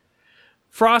Frosty.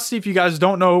 Frosty, if you guys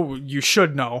don't know, you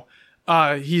should know.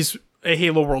 He's a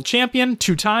Halo World Champion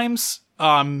 2 times.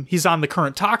 He's on the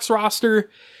current Tox roster.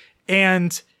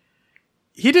 And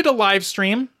he did a live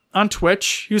stream on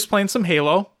Twitch. He was playing some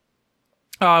Halo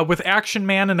with Action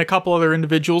Man and a couple other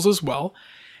individuals as well.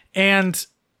 And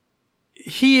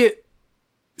he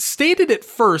stated at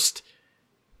first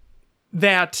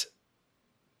that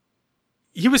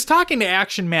he was talking to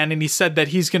Action Man and he said that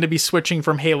he's going to be switching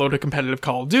from Halo to competitive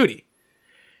Call of Duty.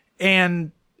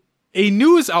 And a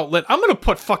news outlet, I'm going to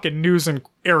put fucking news in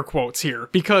air quotes here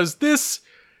because this,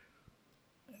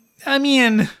 I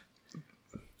mean,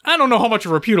 I don't know how much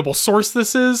of a reputable source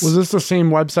this is. Was this the same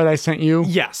website I sent you?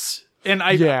 Yes. And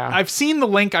I've seen the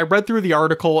link, I read through the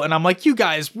article, and I'm like, you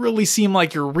guys really seem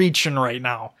like you're reaching right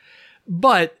now.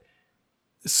 But,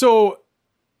 so,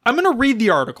 I'm going to read the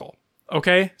article.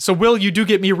 Okay? So, Will, you do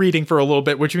get me reading for a little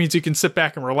bit, which means you can sit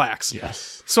back and relax.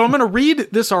 Yes. So, I'm going to read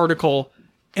this article,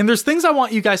 and there's things I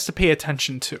want you guys to pay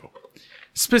attention to.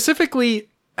 Specifically,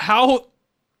 how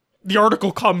the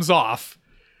article comes off.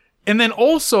 And then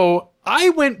also, I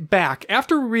went back,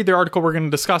 after we read the article we're going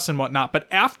to discuss and whatnot, but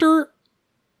after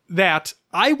that,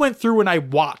 I went through and I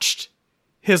watched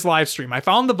his live stream. I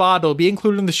found the VOD, it'll be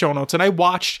included in the show notes, and I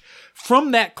watched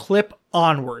from that clip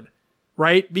onward,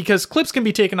 right? Because clips can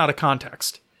be taken out of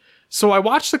context. So I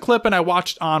watched the clip and I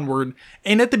watched onward,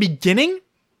 and at the beginning,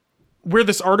 where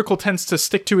this article tends to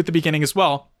stick to at the beginning as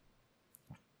well,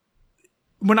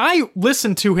 when I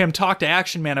listened to him talk to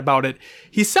Action Man about it,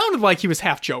 he sounded like he was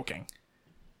half joking.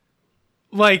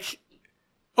 Like,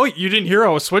 oh, you didn't hear I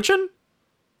was switching?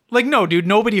 Like, no, dude,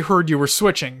 nobody heard you were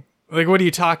switching. Like, what are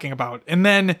you talking about? And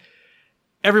then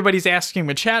everybody's asking him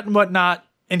in chat and whatnot,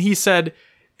 and he said,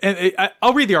 and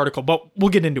I'll read the article, but we'll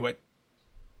get into it.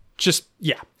 Just,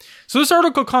 yeah. So this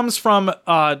article comes from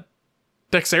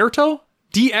Dexerto,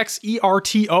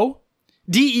 D-X-E-R-T-O,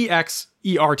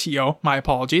 D-E-X-E-R-T-O, my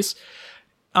apologies.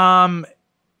 And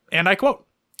I quote,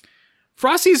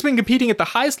 Frosty has been competing at the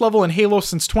highest level in Halo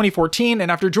since 2014,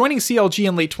 and after joining CLG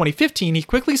in late 2015, he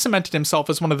quickly cemented himself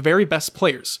as one of the very best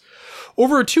players.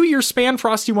 Over a 2-year span,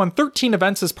 Frosty won 13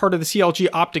 events as part of the CLG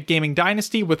Optic Gaming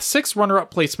dynasty, with 6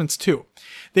 runner-up placements too.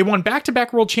 They won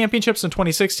back-to-back World Championships in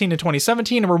 2016 and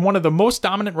 2017, and were one of the most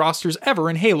dominant rosters ever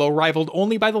in Halo, rivaled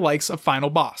only by the likes of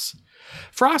Final Boss.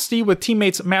 Frosty, with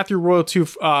teammates Matthew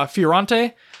Royal2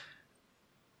 Fiorante,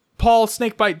 Paul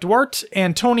Snakebite Duarte,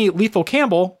 and Tony Lethal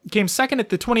Campbell, came second at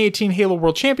the 2018 Halo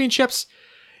World Championships.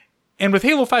 And with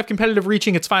Halo 5 competitive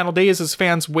reaching its final days as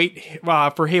fans wait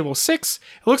for Halo 6,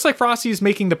 it looks like Frosty is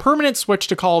making the permanent switch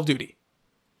to Call of Duty.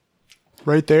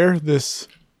 Right there, this...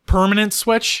 Permanent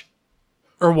switch?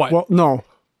 Or what? Well, no.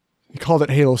 He called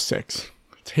it Halo 6.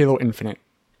 It's Halo Infinite.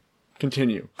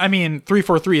 Continue. I mean,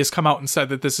 343 has come out and said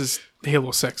that this is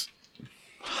Halo 6.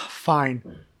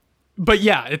 Fine. But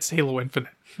yeah, it's Halo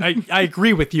Infinite. I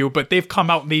agree with you, but they've come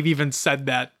out and they've even said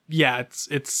that, yeah,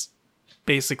 it's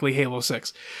basically Halo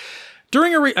 6.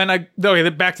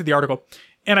 Back to the article.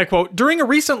 And I quote, during a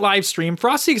recent live stream,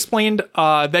 Frosty explained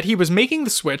that he was making the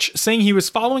switch, saying he was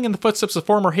following in the footsteps of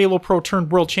former Halo Pro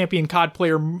turned world champion COD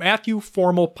player Matthew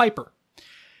Formal Piper.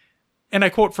 And I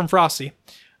quote from Frosty,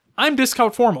 I'm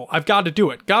Discount Formal. I've got to do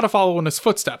it. Got to follow in his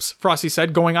footsteps, Frosty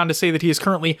said, going on to say that he is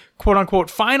currently, quote-unquote,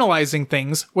 finalizing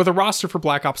things with a roster for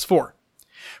Black Ops 4.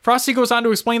 Frosty goes on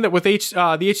to explain that with the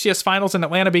HCS Finals in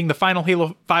Atlanta being the final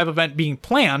Halo 5 event being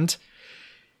planned,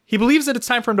 he believes that it's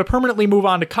time for him to permanently move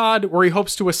on to COD, where he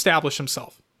hopes to establish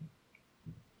himself.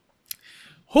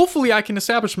 Hopefully I can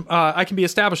be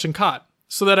established in COD,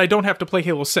 so that I don't have to play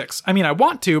Halo 6. I mean, I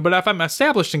want to, but if I'm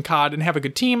established in COD and have a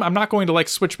good team, I'm not going to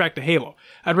switch back to Halo.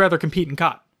 I'd rather compete in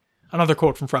COD. Another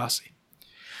quote from Frosty.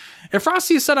 If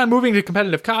Frosty is set on moving to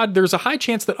competitive COD, there's a high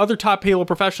chance that other top Halo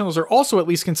professionals are also at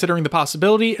least considering the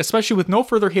possibility, especially with no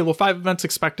further Halo 5 events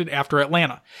expected after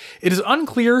Atlanta. It is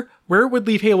unclear where it would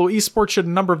leave Halo esports should a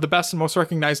number of the best and most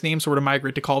recognized names were to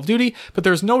migrate to Call of Duty, but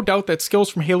there's no doubt that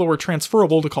skills from Halo are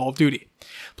transferable to Call of Duty.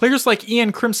 Players like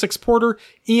Ian Crimsix Porter,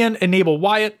 Ian Enable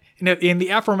Wyatt, and the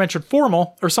aforementioned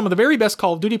Formal are some of the very best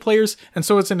Call of Duty players, and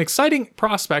so it's an exciting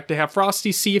prospect to have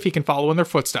Frosty see if he can follow in their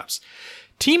footsteps.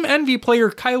 Team Envy player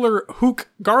Kyler Hook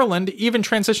Garland even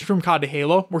transitioned from COD to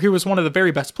Halo, where he was one of the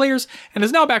very best players, and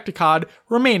is now back to COD,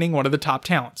 remaining one of the top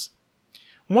talents.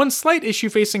 One slight issue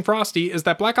facing Frosty is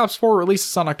that Black Ops 4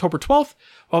 releases on October 12th,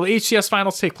 while the HCS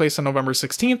Finals take place on November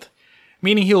 16th,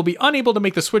 meaning he will be unable to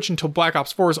make the switch until Black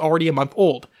Ops 4 is already a month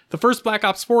old. The first Black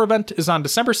Ops 4 event is on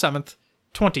December 7th,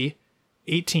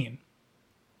 2018.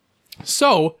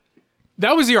 So,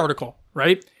 that was the article,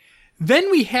 right?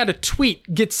 Then we had a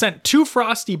tweet get sent to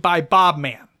Frosty by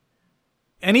Bobman.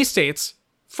 And he states,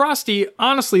 Frosty,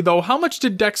 honestly though, how much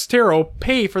did Dextero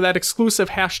pay for that exclusive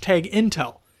hashtag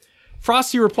intel?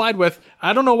 Frosty replied with,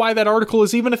 I don't know why that article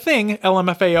is even a thing,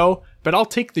 LMFAO, but I'll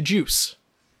take the juice.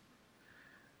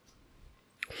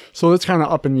 So it's kind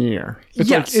of up in the air.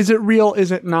 It's yes. Is it real?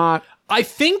 Is it not? I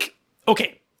think,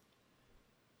 okay.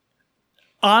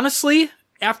 Honestly,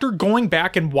 after going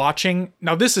back and watching,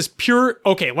 now this is pure,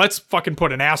 okay, let's fucking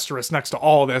put an asterisk next to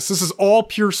all of this. This is all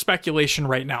pure speculation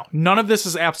right now. None of this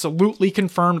is absolutely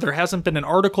confirmed. There hasn't been an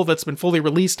article that's been fully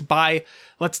released by,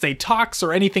 let's say, Talks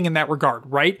or anything in that regard,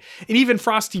 right? And even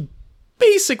Frosty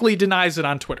basically denies it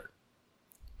on Twitter.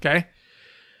 Okay?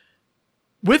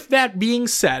 With that being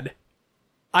said,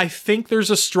 I think there's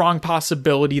a strong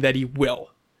possibility that he will.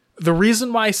 The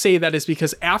reason why I say that is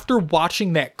because after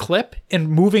watching that clip and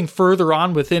moving further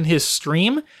on within his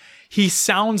stream, he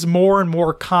sounds more and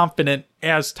more confident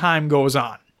as time goes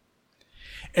on.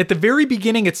 At the very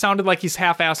beginning, it sounded like he's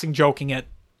half-assing joking it,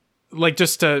 like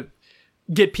just to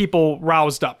get people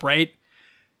roused up, right?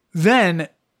 Then,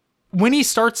 when he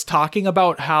starts talking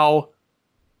about how,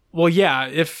 well, yeah,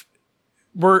 if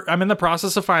I'm in the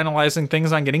process of finalizing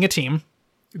things on getting a team,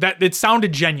 that it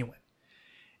sounded genuine.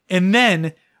 And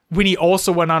then, when he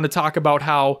also went on to talk about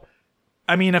how,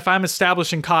 I mean, if I'm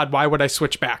establishing COD, why would I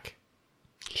switch back?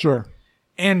 Sure.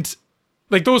 And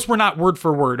like those were not word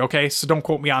for word, okay? So don't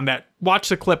quote me on that. Watch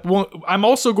the clip. I'm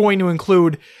also going to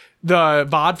include the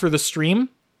VOD for the stream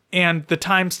and the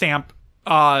timestamp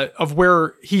of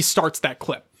where he starts that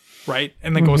clip, right?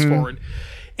 And then goes forward.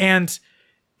 And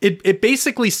it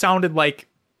basically sounded like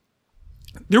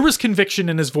there was conviction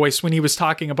in his voice when he was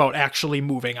talking about actually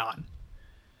moving on.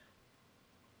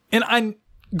 And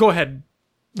go ahead.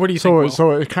 What do you think, Will?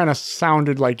 So it kind of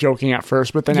sounded like joking at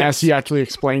first, but then as he actually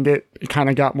explained it, it kind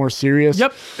of got more serious.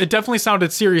 Yep. It definitely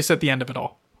sounded serious at the end of it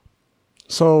all.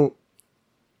 So,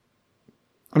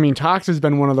 I mean, Tox has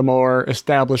been one of the more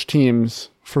established teams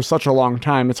for such a long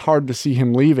time. It's hard to see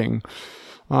him leaving.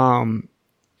 And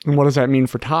what does that mean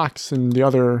for Tox and the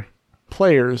other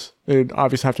players? They'd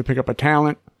obviously have to pick up a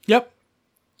talent. Yep.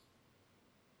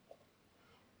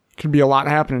 Could be a lot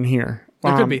happening here.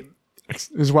 There could be.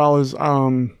 As well as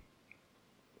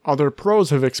other pros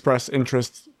have expressed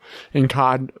interest in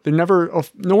COD. I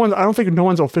don't think no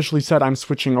one's officially said I'm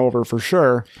switching over for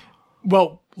sure.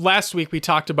 Well, last week we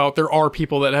talked about there are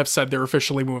people that have said they're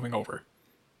officially moving over.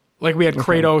 Like we had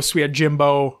Kratos, we had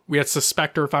Jimbo, we had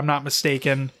Suspector, if I'm not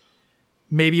mistaken.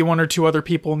 Maybe one or two other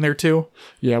people in there too.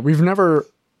 Yeah, we've never,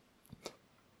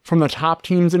 from the top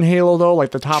teams in Halo though,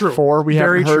 like the top 4, we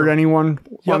haven't heard anyone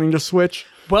wanting to switch.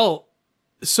 Well,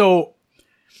 so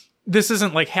this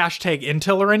isn't like hashtag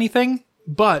intel or anything,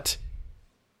 but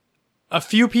a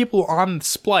few people on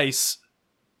Splice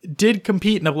did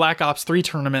compete in a Black Ops 3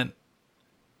 tournament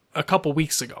a couple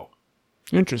weeks ago.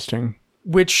 Interesting.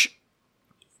 Which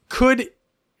could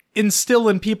instill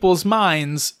in people's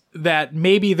minds that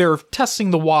maybe they're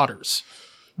testing the waters,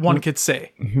 one could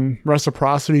say. Mm-hmm.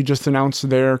 Reciprocity just announced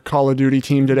their Call of Duty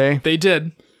team today. They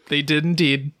did. They did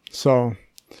indeed. So,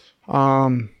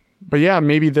 but yeah,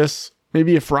 maybe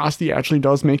if Frosty actually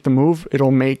does make the move,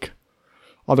 it'll make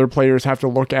other players have to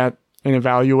look at and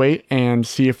evaluate and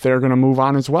see if they're going to move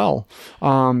on as well.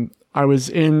 I was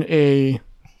in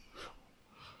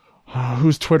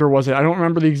whose Twitter was it? I don't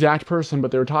remember the exact person,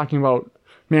 but they were talking about,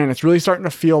 man, it's really starting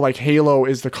to feel like Halo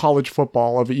is the college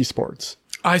football of esports.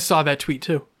 I saw that tweet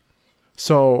too.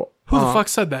 So who the fuck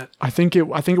said that? I think it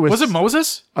was. Was it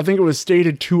Moses? I think it was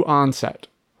stated to Onset,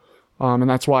 and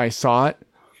that's why I saw it.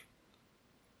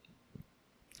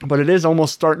 But it is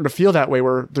almost starting to feel that way,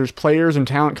 where there's players and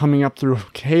talent coming up through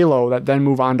Halo that then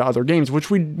move on to other games, which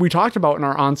we talked about in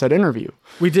our Onset interview.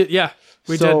 We did, yeah.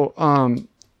 We did. So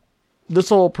this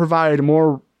will provide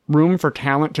more room for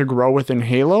talent to grow within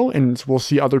Halo, and we'll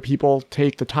see other people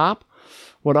take the top.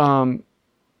 What I'm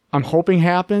hoping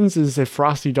happens is if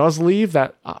Frosty does leave,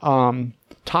 that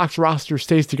Tox roster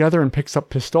stays together and picks up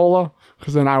Pistola,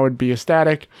 because then I would be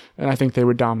ecstatic, and I think they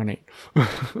would dominate.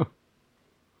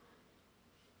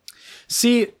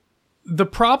 See, the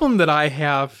problem that I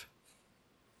have,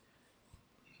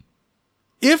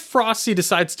 if Frosty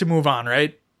decides to move on,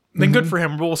 right, then good for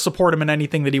him. We'll support him in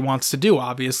anything that he wants to do,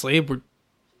 obviously. We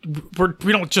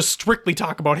don't just strictly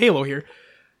talk about Halo here.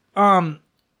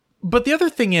 But the other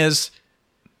thing is,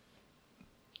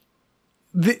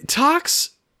 the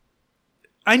Tox,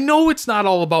 I know it's not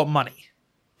all about money,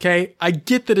 okay? I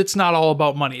get that it's not all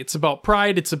about money. It's about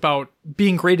pride. It's about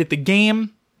being great at the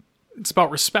game. It's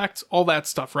about respect, all that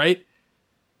stuff, right?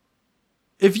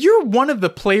 If you're one of the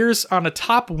players on a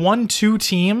top 1-2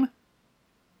 team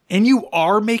and you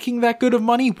are making that good of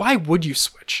money, why would you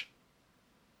switch?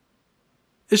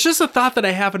 It's just a thought that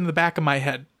I have in the back of my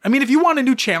head. I mean, if you want a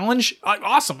new challenge,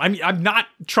 awesome. I mean, I'm not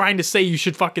trying to say you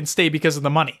should fucking stay because of the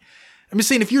money. I'm just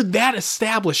saying if you're that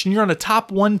established and you're on a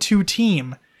top 1-2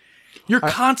 team, you're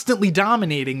constantly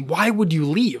dominating, why would you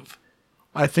leave?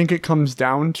 I think it comes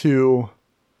down to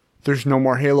there's no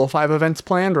more Halo 5 events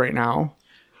planned right now.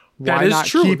 That is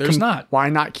true. There's not. Why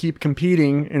not keep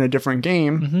competing in a different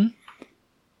game? Mm-hmm.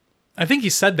 I think he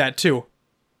said that too.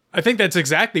 I think that's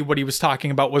exactly what he was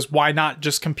talking about, was why not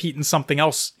just compete in something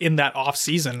else in that off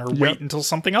season, or wait until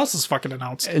something else is fucking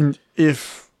announced. And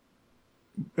if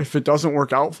it doesn't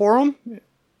work out for him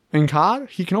in COD,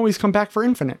 he can always come back for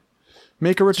Infinite.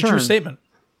 Make a return. It's a true statement.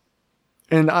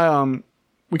 And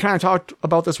we kind of talked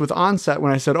about this with Onset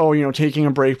when I said, oh, taking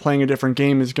a break, playing a different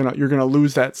game you're gonna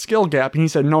lose that skill gap. And he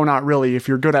said, no, not really. If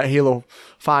you're good at Halo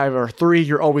 5 or 3,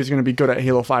 you're always gonna be good at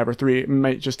Halo 5 or 3. It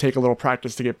might just take a little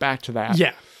practice to get back to that.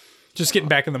 Yeah. Just getting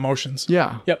back in the motions.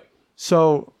 Yeah. Yep.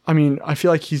 So, I mean, I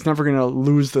feel like he's never gonna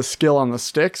lose the skill on the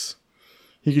sticks.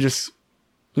 He could just,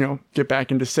 get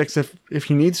back into 6 if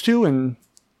he needs to, and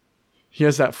he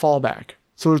has that fallback.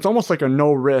 So it's almost like a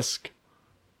no risk.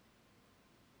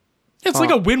 It's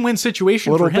like a win-win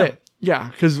situation little for him. bit. Yeah,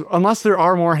 because unless there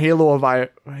are more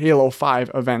Halo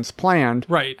 5 events planned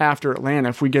Right. after Atlanta,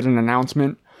 if we get an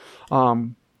announcement,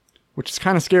 which is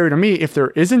kind of scary to me if there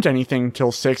isn't anything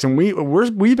till 6, and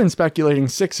we've been speculating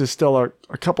 6 is still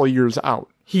a couple of years out.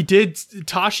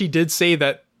 Tashi did say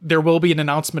that there will be an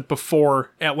announcement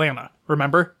before Atlanta,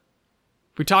 remember?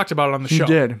 We talked about it on the show.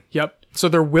 He did. Yep. So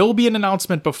there will be an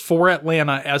announcement before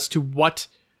Atlanta as to what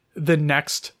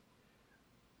the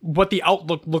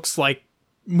outlook looks like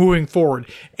moving forward.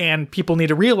 And people need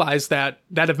to realize that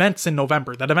event's in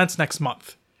November. That event's next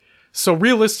month. So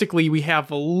realistically, we have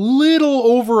a little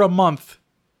over a month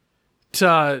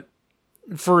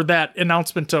for that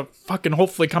announcement to fucking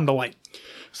hopefully come to light.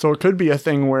 So it could be a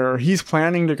thing where he's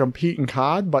planning to compete in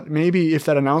COD, but maybe if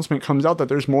that announcement comes out that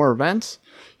there's more events,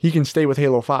 he can stay with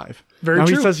Halo 5. Very now,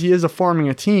 true. he says he is forming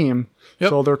a team, Yep.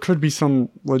 so there could be some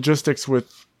logistics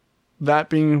with that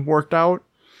being worked out.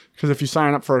 Because if you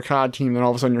sign up for a COD team, then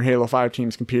all of a sudden your Halo 5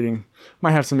 team's competing.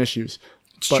 Might have some issues.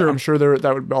 But true. I'm sure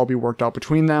that would all be worked out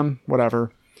between them, whatever.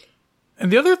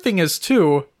 And the other thing is,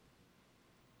 too,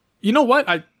 you know what?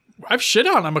 I've shit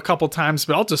on him a couple times,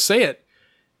 but I'll just say it.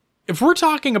 If we're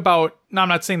talking about, now I'm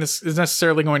not saying this is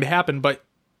necessarily going to happen, but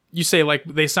you say like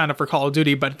they signed up for Call of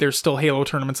Duty, but there's still Halo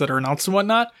tournaments that are announced and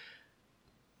whatnot.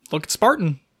 Look at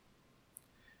Spartan.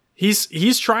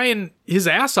 He's trying his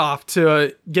ass off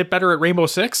to get better at Rainbow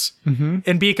Six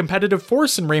and be a competitive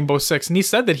force in Rainbow Six. And he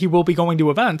said that he will be going to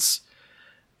events.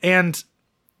 And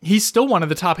he's still one of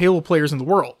the top Halo players in the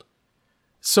world.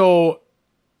 So,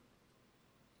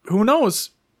 who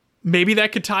knows? Maybe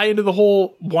that could tie into the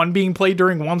whole one being played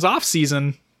during one's off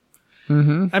season.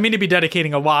 Mm-hmm. I mean, it'd be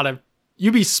dedicating a lot of...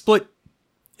 You'd be split...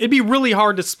 It'd be really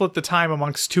hard to split the time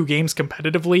amongst two games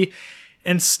competitively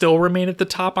and still remain at the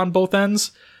top on both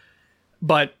ends.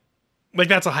 But, like,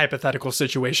 that's a hypothetical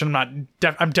situation. I'm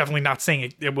definitely not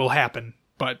saying it will happen.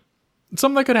 But it's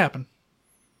something that could happen.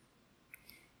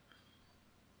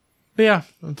 But yeah.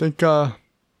 I think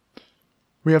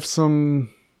we have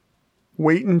some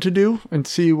waiting to do and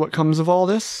see what comes of all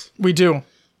this. We do.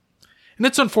 And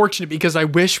it's unfortunate because I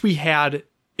wish we had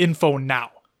info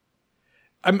now.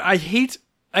 I hate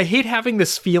having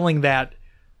this feeling that...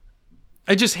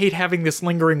 I just hate having this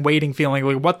lingering waiting feeling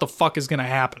like what the fuck is going to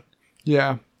happen.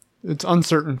 Yeah. It's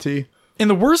uncertainty. And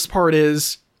the worst part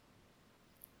is...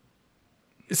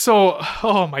 So,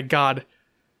 oh my god.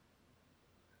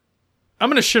 I'm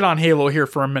going to shit on Halo here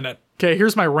for a minute. Okay,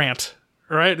 here's my rant.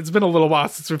 All right, it's been a little while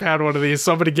since we've had one of these,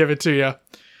 so I'm going to give it to you.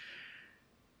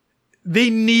 They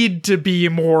need to be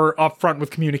more upfront with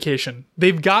communication.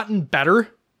 They've gotten better,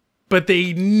 but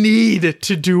they need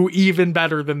to do even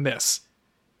better than this.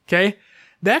 Okay?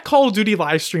 That Call of Duty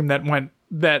live stream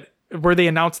where they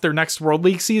announced their next World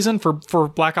League season for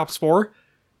Black Ops 4,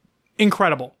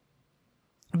 incredible.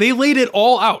 They laid it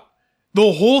all out.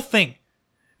 The whole thing.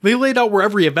 They laid out where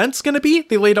every event's going to be.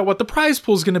 They laid out what the prize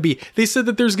pool's going to be. They said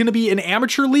that there's going to be an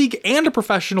amateur league and a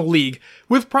professional league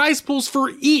with prize pools for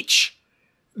each.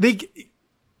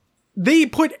 They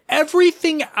put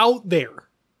everything out there.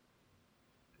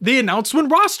 They announced when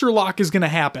roster lock is going to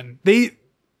happen.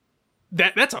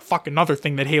 That's a fucking other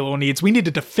thing that Halo needs. We need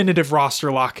a definitive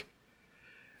roster lock.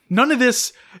 None of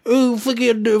this,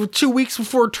 fucking 2 weeks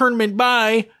before tournament,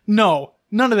 bye. No,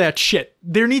 none of that shit.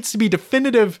 There needs to be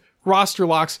definitive roster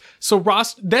locks. So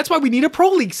that's why we need a Pro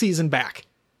League season back.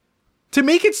 To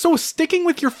make it so sticking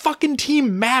with your fucking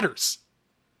team matters.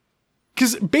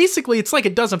 Because basically, it's like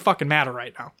it doesn't fucking matter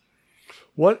right now.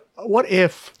 What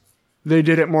if they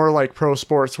did it more like pro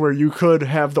sports where you could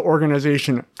have the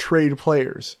organization trade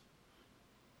players?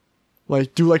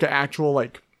 Like, do like an actual,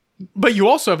 like... But you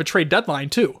also have a trade deadline,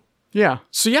 too. Yeah.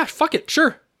 So yeah, fuck it,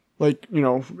 sure. Like,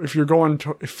 if you're going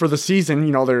for the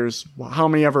season, there's how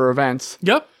many ever events.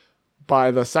 Yep.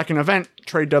 By the second event,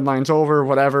 trade deadline's over,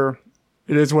 whatever.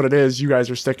 It is what it is. You guys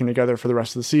are sticking together for the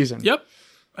rest of the season. Yep.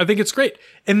 I think it's great.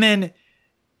 And then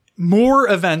more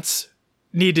events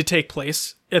need to take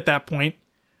place at that point.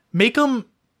 Make them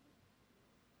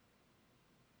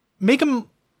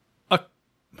a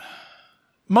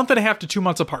month and a half to 2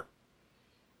 months apart.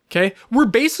 Okay? We're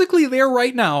basically there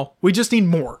right now. We just need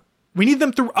more. We need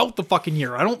them throughout the fucking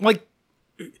year. I don't like...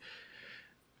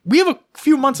 we have a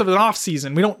few months of an off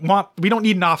season. We don't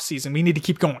need an off season. We need to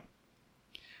keep going.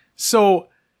 So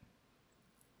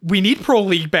we need Pro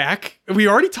League back. We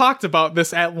already talked about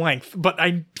this at length, but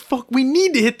we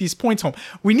need to hit these points home.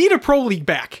 We need a Pro League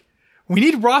back. We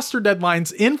need roster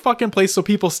deadlines in fucking place so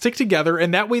people stick together,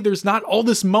 and that way there's not all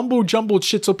this mumbo jumbled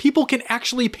shit so people can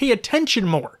actually pay attention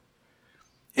more.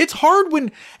 It's hard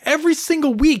when every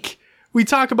single week we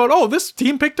talk about, oh, this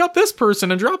team picked up this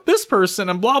person and dropped this person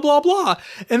and blah, blah, blah.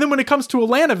 And then when it comes to a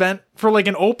LAN event for like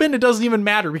an open, it doesn't even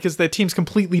matter because that team's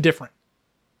completely different.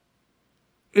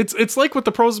 It's like what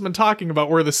the pros have been talking about,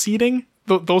 where the seeding,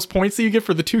 those points that you get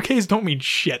for the 2Ks don't mean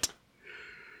shit.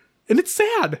 And it's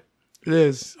sad. It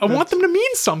is. I want them to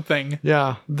mean something.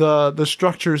 Yeah, the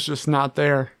structure's just not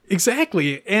there.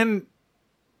 Exactly. And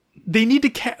they need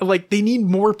to they need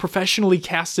more professionally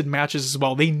casted matches as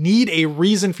well. They need a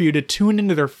reason for you to tune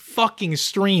into their fucking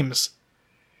streams.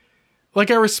 Like,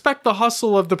 I respect the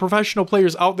hustle of the professional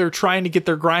players out there trying to get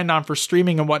their grind on for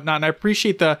streaming and whatnot, and I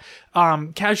appreciate the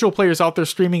casual players out there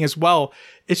streaming as well.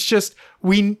 It's just,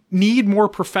 we need more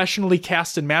professionally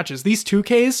casted matches. These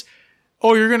 2Ks,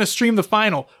 oh, you're going to stream the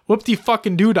final.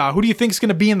 Whoop-de-fucking-doo-dah. Who do you think's going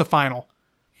to be in the final?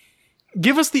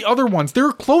 Give us the other ones. There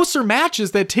are closer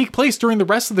matches that take place during the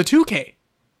rest of the 2K.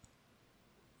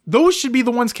 Those should be the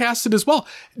ones casted as well.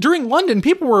 During London,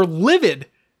 people were livid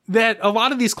that a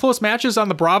lot of these close matches on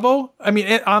the Bravo,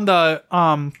 on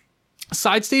the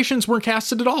side stations, weren't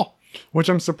casted at all. Which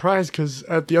I'm surprised, because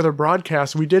at the other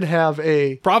broadcast, we did have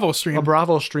a Bravo stream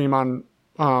on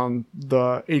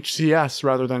the HCS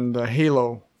rather than the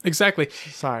Halo exactly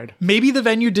side. Maybe the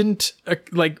venue didn't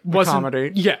wasn't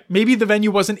accommodate. Yeah, maybe the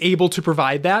venue wasn't able to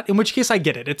provide that. In which case, I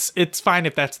get it. It's fine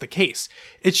if that's the case.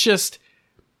 It's just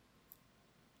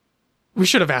we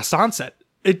should have asked Onset.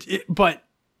 But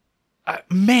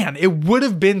man, it would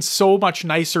have been so much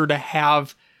nicer to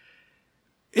have.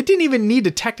 It didn't even need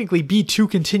to technically be 2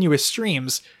 continuous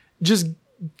streams. Just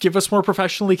give us more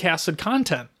professionally casted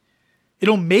content.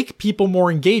 It'll make people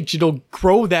more engaged. It'll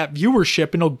grow that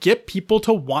viewership and it'll get people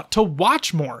to want to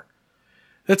watch more.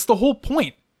 That's the whole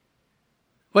point.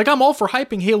 Like, I'm all for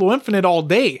hyping Halo Infinite all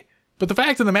day, but the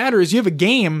fact of the matter is you have a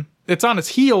game that's on its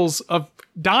heels of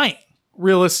dying,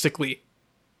 realistically.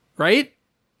 Right?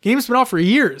 Game's been out for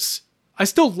years. I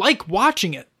still like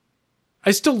watching it.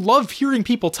 I still love hearing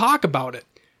people talk about it.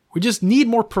 We just need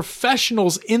more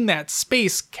professionals in that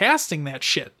space casting that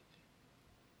shit.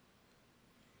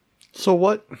 So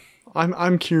what?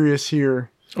 I'm curious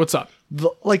here. What's up?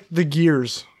 The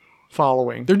Gears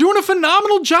following. They're doing a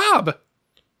phenomenal job.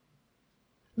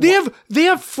 They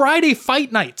have Friday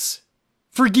fight nights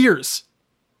for Gears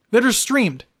that are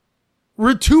streamed.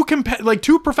 Where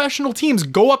two professional teams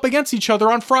go up against each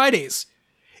other on Fridays.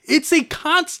 It's a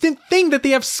constant thing that they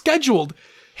have scheduled.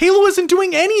 Halo isn't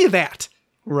doing any of that.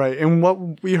 Right, and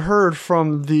what we heard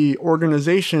from the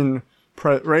organization,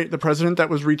 the president that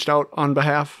was reached out on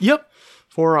behalf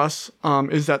for us,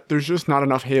 is that there's just not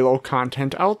enough Halo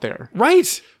content out there.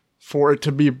 Right. For it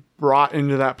to be brought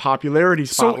into that popularity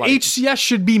spotlight. So HCS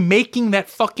should be making that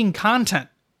fucking content.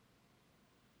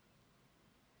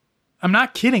 I'm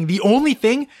not kidding. The only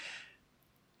thing,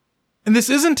 and this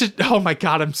isn't to, oh my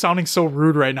God, I'm sounding so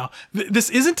rude right now.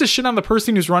 This isn't to shit on the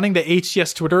person who's running the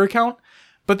HCS Twitter account,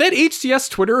 but that HCS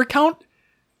Twitter account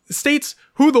states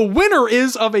who the winner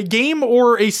is of a game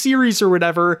or a series or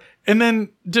whatever, and then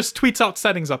just tweets out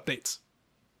settings updates.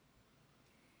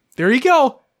 There you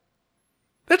go.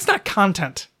 That's not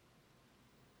content.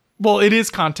 Well, it is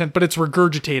content, but it's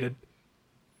regurgitated.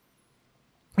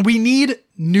 We need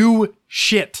new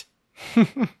shit.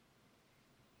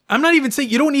 I'm not even saying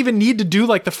you don't even need to do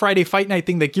like the Friday Fight Night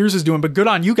thing that Gears is doing, but good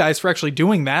on you guys for actually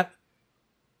doing that.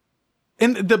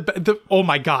 And the oh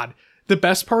my God, the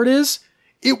best part is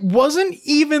it wasn't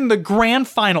even the grand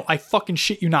final. I fucking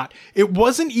shit you not. It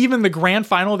wasn't even the grand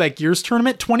final of that Gears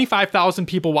tournament. 25,000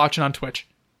 people watching on Twitch.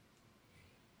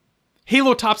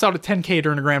 Halo tops out at 10K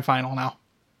during the grand final now.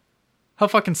 How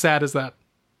fucking sad is that?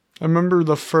 I remember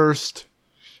the first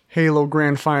Halo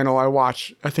grand final I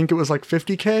watched. I think it was like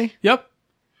 50K. Yep.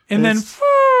 And then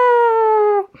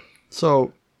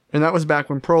so, and that was back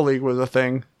when Pro League was a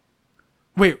thing.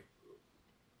 Wait.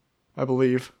 I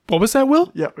believe. What was that,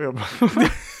 Will? Yep.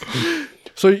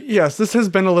 So, yes, this has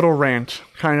been a little rant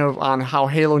kind of on how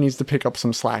Halo needs to pick up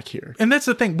some slack here. And that's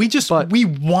the thing. We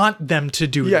want them to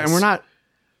do this. Yeah, and we're not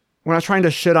trying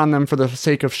to shit on them for the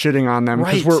sake of shitting on them,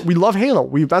 because right. we love Halo.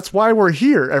 That's why we're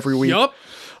here every week. Yup.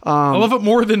 I love it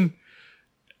more than.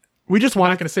 We just want.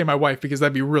 I'm not going to say my wife because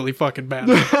that'd be really fucking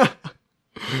bad.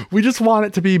 We just want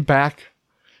it to be back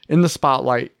in the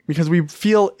spotlight because we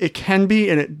feel it can be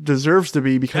and it deserves to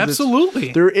be because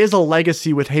Absolutely. there is a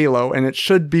legacy with Halo and it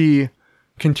should be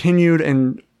continued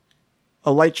and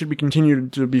a light should be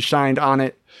continued to be shined on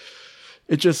it.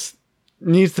 It just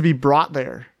needs to be brought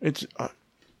there. It's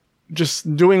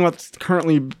just doing what's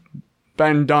currently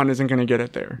been done isn't going to get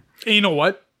it there. And you know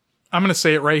what? I'm going to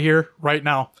say it right here, right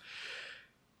now.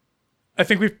 I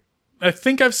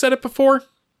think I've said it before,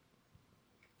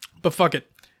 but fuck it.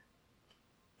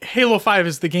 Halo 5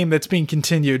 is the game that's being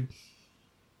continued.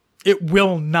 It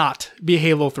will not be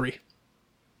Halo 3.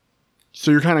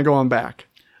 So you're kind of going back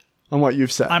on what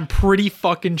you've said. I'm pretty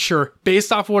fucking sure.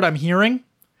 Based off what I'm hearing,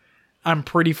 I'm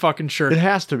pretty fucking sure. It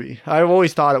has to be. I've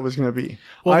always thought it was going to be.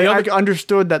 Well, I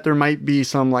understood that there might be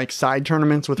some like side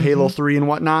tournaments with Halo 3 and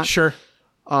whatnot. Sure.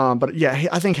 But yeah,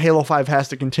 I think Halo 5 has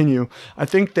to continue. I'm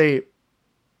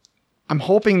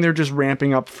hoping they're just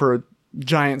ramping up for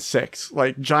Giant 6,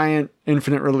 like Giant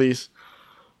Infinite release.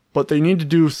 But they need to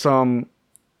do something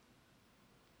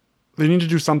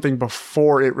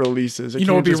before it releases. You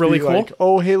know what would be really cool? Like,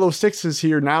 oh, Halo 6 is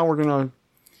here. Now we're going to...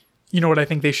 You know what I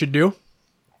think they should do?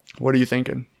 What are you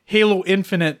thinking? Halo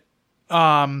Infinite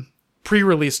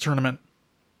pre-release tournament.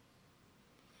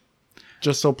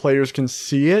 Just so players can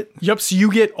see it? Yep, so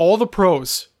you get all the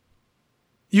pros.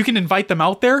 You can invite them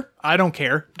out there. I don't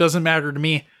care. Doesn't matter to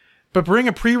me. But bring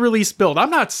a pre-release build. I'm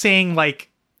not saying like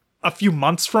a few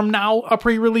months from now a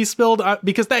pre-release build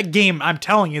because that game, I'm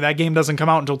telling you, that game doesn't come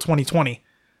out until 2020.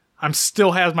 I'm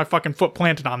still has my fucking foot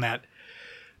planted on that.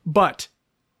 But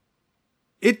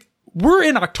we're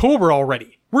in October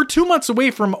already. We're 2 months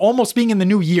away from almost being in the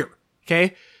new year.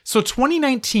 Okay? So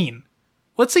 2019,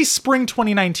 let's say spring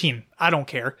 2019. I don't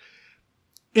care.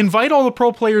 Invite all the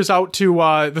pro players out to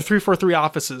the 343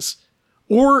 offices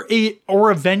or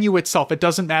a venue itself. It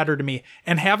doesn't matter to me.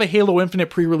 And have a Halo Infinite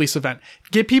pre-release event.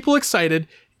 Get people excited.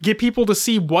 Get people to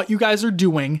see what you guys are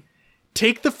doing.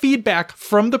 Take the feedback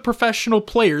from the professional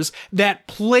players that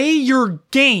play your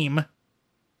game.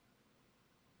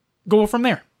 Go from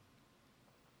there.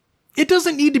 It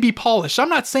doesn't need to be polished. I'm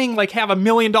not saying like have $1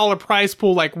 million prize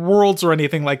pool like Worlds or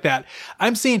anything like that.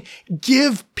 I'm saying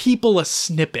give people a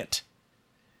snippet.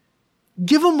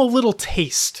 Give them a little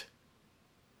taste.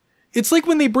 It's like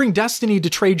when they bring Destiny to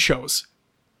trade shows.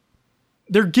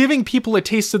 They're giving people a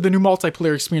taste of the new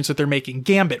multiplayer experience that they're making.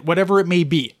 Gambit, whatever it may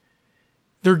be.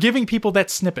 They're giving people that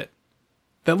snippet.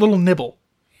 That little nibble.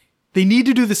 They need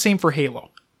to do the same for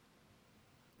Halo.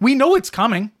 We know it's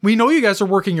coming. We know you guys are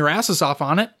working your asses off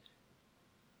on it.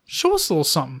 Show us a little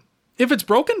something. If it's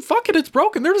broken, fuck it, it's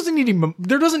broken. There doesn't need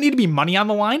to be money on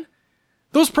the line.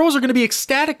 Those pros are going to be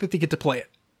ecstatic that they get to play it.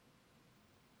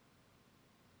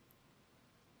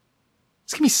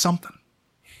 Just give me something.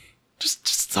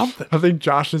 Just something. I think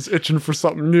Josh is itching for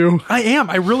something new. I am.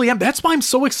 I really am. That's why I'm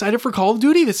so excited for Call of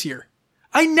Duty this year.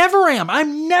 I never am.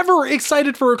 I'm never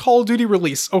excited for a Call of Duty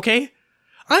release, okay?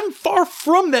 I'm far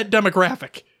from that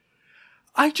demographic.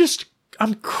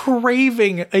 I'm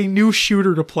craving a new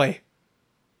shooter to play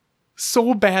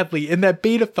so badly, and that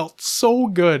beta felt so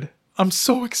good. I'm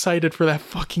so excited for that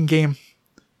fucking game.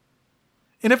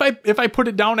 And if I put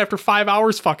it down after 5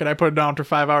 hours, fuck it, I put it down after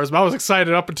 5 hours, but I was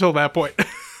excited up until that point.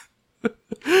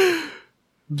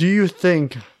 Do you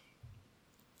think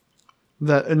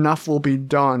that enough will be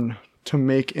done to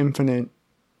make Infinite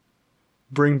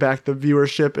bring back the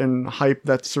viewership and hype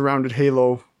that surrounded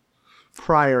Halo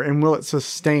prior, and will it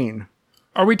sustain?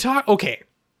 Are we okay,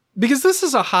 because this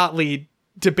is a hotly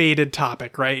debated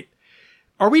topic, right?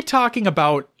 Are we talking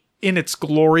about in its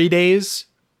glory days?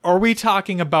 Are we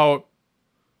talking about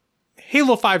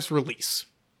Halo 5's release?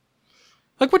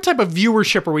 Like, what type of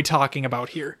viewership are we talking about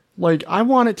here? Like, I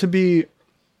want it to be...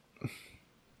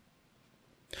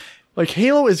 Like,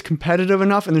 Halo is competitive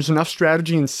enough, and there's enough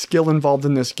strategy and skill involved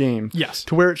in this game. Yes.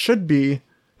 To where it should be,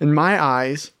 in my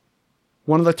eyes,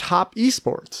 one of the top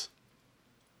esports.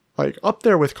 Like, up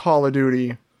there with Call of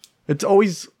Duty. It's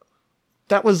always...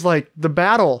 That was, like, the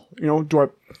battle. You know, do I...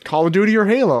 Call of Duty or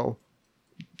Halo?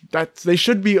 They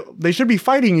should be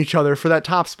fighting each other for that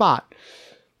top spot.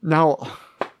 Now,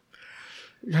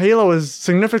 Halo is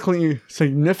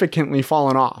significantly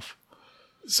fallen off.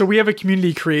 So we have a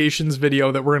community creations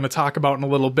video that we're going to talk about in a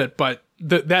little bit, but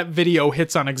that video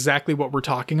hits on exactly what we're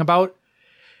talking about.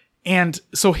 And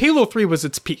so Halo 3 was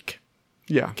its peak.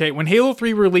 Yeah. Okay, when Halo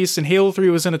 3 released and Halo 3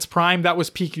 was in its prime, that was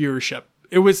peak viewership.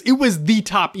 It was the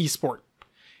top esport.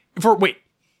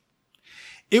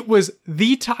 It was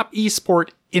the top esport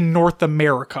in North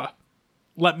America.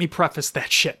 Let me preface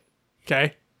that shit.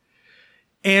 Okay?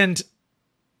 And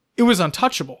it was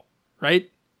untouchable, right?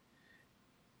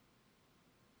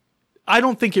 I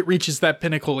don't think it reaches that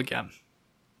pinnacle again.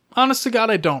 Honest to God,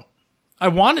 I don't. I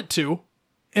want it to,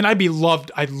 and I'd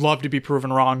love to be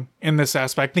proven wrong in this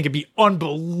aspect. I think it'd be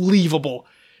unbelievable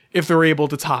if they're able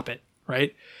to top it,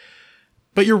 right?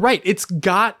 But you're right. It's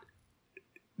got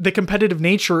the competitive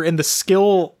nature and the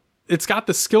skill. It's got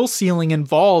the skill ceiling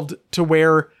involved to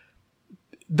where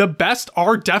the best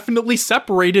are definitely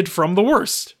separated from the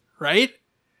worst, right?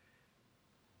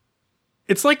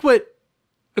 It's like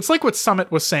what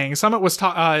Summit was saying. Summit was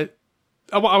I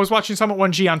was watching Summit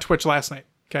 1G on Twitch last night,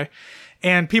 okay?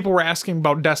 And people were asking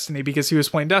about Destiny because he was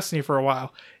playing Destiny for a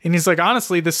while. And he's like,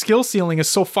 honestly, the skill ceiling is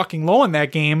so fucking low in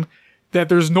that game that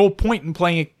there's no point in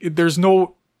playing it. There's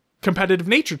no competitive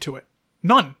nature to it.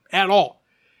 None at all.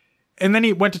 And then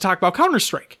he went to talk about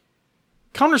Counter-Strike.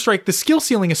 Counter-Strike, the skill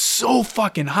ceiling is so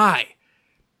fucking high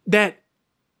and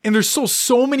there's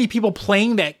so many people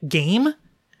playing that game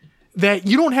that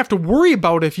you don't have to worry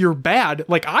about if you're bad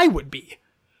like I would be.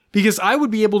 Because I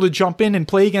would be able to jump in and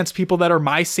play against people that are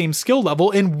my same skill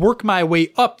level and work my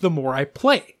way up the more I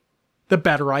play, the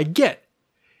better I get.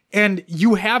 And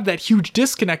you have that huge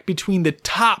disconnect between the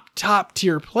top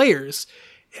tier players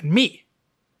and me,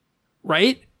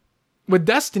 right? With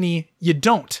Destiny, you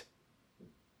don't.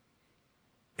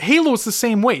 Halo's the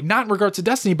same way, not in regards to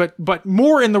Destiny, but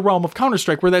more in the realm of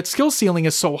Counter-Strike, where that skill ceiling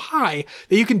is so high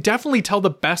that you can definitely tell the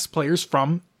best players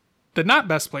from the not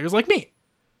best players like me.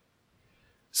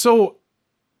 So,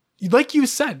 like you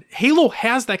said, Halo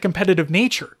has that competitive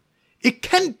nature.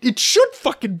 It should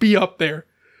fucking be up there.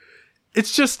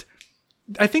 It's just,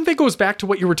 I think that goes back to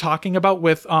what you were talking about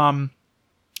with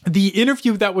the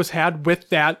interview that was had with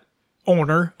that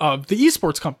owner of the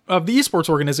esports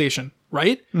organization,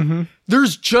 right? Mm-hmm.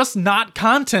 There's just not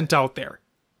content out there.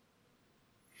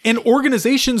 And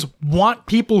organizations want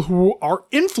people who are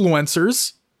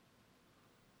influencers.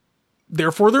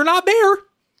 Therefore, they're not there.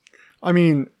 I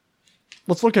mean,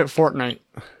 let's look at Fortnite.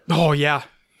 Oh, yeah.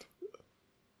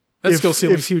 That skill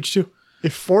ceiling is huge, too.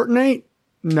 If Fortnite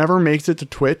never makes it to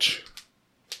Twitch,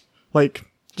 like,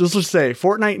 just let's say,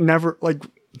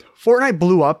 Fortnite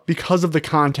blew up because of the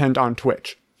content on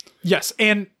Twitch. Yes,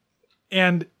 and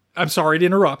I'm sorry to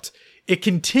interrupt. It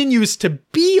continues to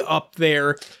be up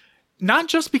there, not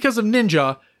just because of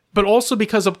Ninja, but also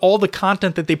because of all the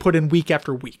content that they put in week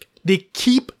after week. They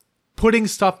keep putting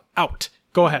stuff out.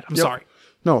 Go ahead. I'm sorry.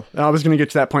 No, I was going to get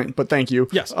to that point, but thank you.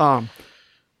 Yes. So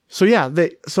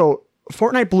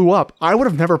Fortnite blew up. I would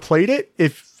have never played it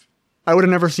if I would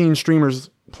have never seen streamers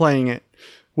playing it,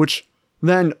 which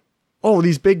then,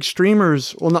 these big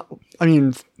streamers,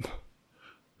 Ninja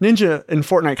and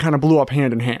Fortnite kind of blew up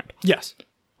hand in hand. Yes.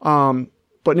 But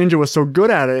Ninja was so good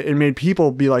at it, it made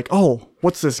people be like, oh,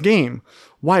 what's this game?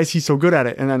 Why is he so good at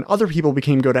it? And then other people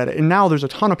became good at it. And now there's a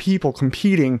ton of people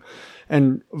competing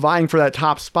and vying for that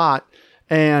top spot.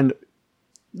 And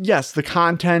yes, the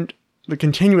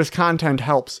continuous content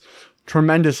helps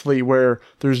tremendously, where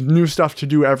there's new stuff to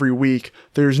do every week.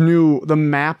 There's the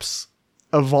maps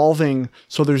evolving,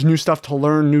 so there's new stuff to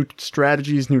learn, new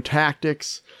strategies, new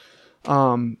tactics.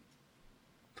 And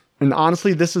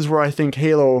honestly, this is where I think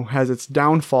Halo has its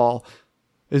downfall,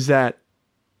 is that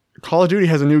Call of Duty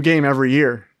has a new game every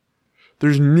year.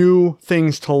 There's new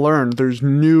things to learn. There's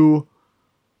new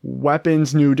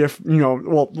weapons,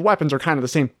 weapons are kind of the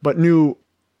same, but new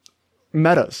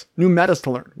metas to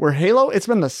learn. Where Halo, it's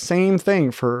been the same thing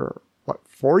for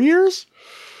 4 years?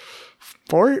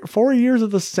 4 years of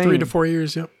the same. 3 to 4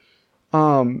 years, yep.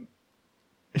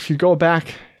 If you go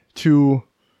back to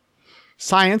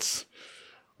science,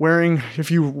 if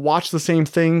you watch the same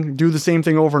thing, do the same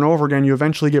thing over and over again, you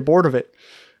eventually get bored of it.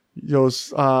 Your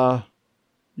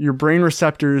brain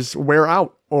receptors wear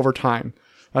out over time.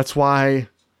 That's why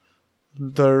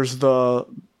there's the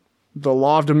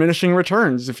law of diminishing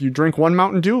returns. If you drink one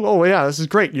Mountain Dew, oh yeah, this is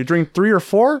great. You drink 3 or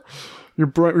 4, your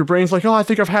brain's like, oh, I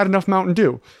think I've had enough Mountain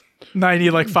Dew. Now I need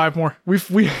like 5 more. I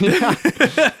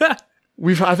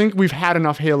think we've had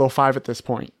enough Halo 5 at this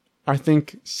point. I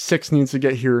think 6 needs to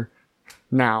get here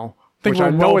now. I think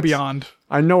we're well beyond.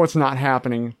 I know it's not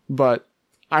happening, but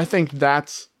I think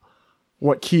that's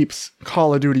what keeps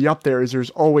Call of Duty up there. Is there's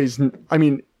always,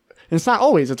 it's not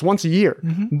always, it's once a year,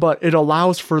 but it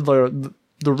allows for the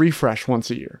refresh once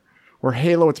a year. Where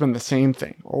Halo, it's been the same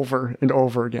thing over and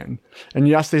over again. And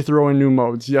yes, they throw in new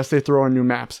modes. Yes, they throw in new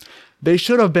maps. They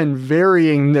should have been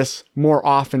varying this more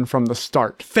often from the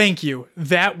start. Thank you.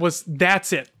 That's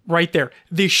it right there.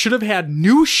 They should have had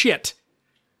new shit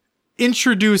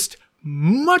introduced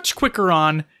much quicker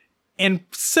on and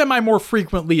semi more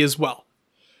frequently as well.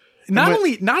 Not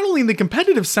only in the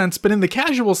competitive sense, but in the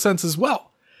casual sense as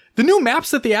well. The new maps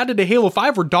that they added to Halo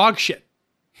 5 were dog shit.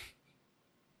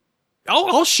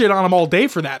 I'll shit on them all day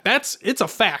for that. It's a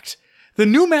fact. The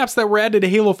new maps that were added to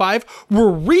Halo 5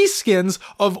 were reskins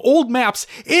of old maps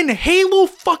in Halo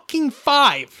fucking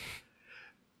 5.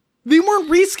 They weren't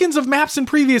reskins of maps in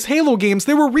previous Halo games.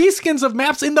 They were reskins of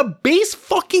maps in the base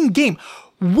fucking game.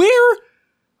 Where?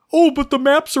 Oh, but the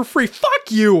maps are free. Fuck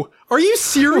you. Are you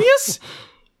serious?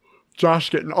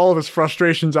 Josh getting all of his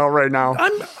frustrations out right now.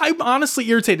 I'm honestly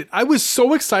irritated. I was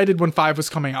so excited when 5 was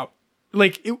coming out.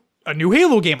 Like, a new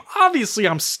Halo game. Obviously,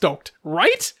 I'm stoked,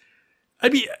 right?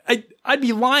 I'd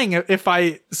be lying if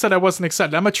I said I wasn't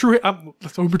excited. I'm a true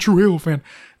Halo fan.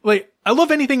 Like, I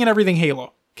love anything and everything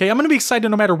Halo. Okay, I'm going to be excited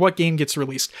no matter what game gets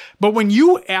released. But when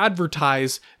you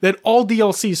advertise that all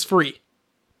DLC is free,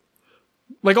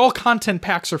 like all content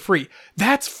packs are free,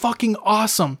 that's fucking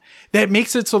awesome. That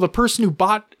makes it so the person who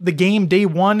bought the game day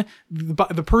 1,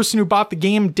 the person who bought the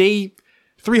game day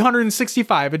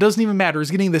 365, it doesn't even matter, is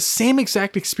getting the same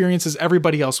exact experience as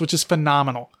everybody else, which is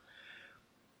phenomenal.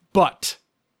 But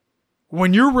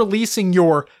when you're releasing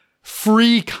your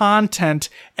free content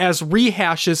as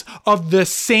rehashes of the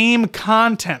same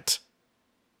content,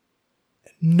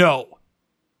 no.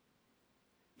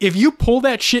 If you pull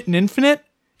that shit in Infinite,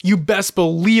 you best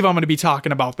believe I'm going to be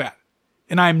talking about that.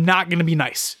 And I'm not going to be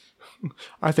nice.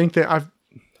 I think that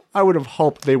I would have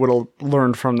hoped they would have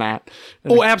learned from that.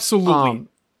 Oh, absolutely.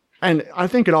 And I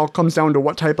think it all comes down to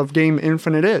what type of game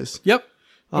Infinite is. Yep.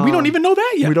 And we don't even know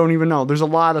that yet. We don't even know. There's a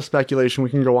lot of speculation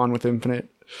we can go on with Infinite.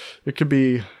 It could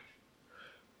be...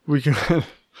 It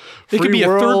could be a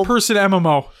third-person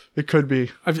MMO. It could be.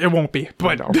 It won't be,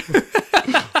 but... I know.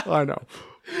 I know.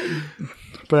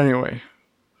 But anyway.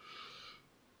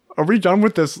 Are we done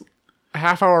with this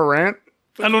half-hour rant?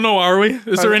 I don't know, are we?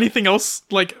 Is there anything else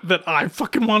like that I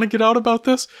fucking want to get out about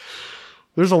this?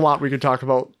 There's a lot we could talk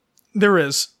about. There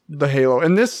is. The Halo.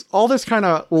 And all this kind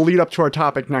of will lead up to our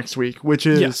topic next week, which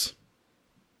is... Yes.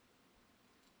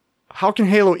 How can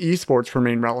Halo esports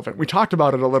remain relevant? We talked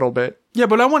about it a little bit. Yeah,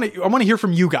 but I want to hear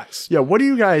from you guys. Yeah, what do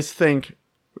you guys think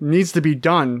needs to be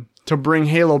done to bring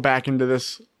Halo back into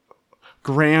this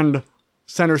grand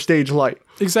center stage light?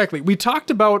 Exactly. We talked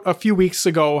about a few weeks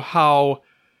ago how,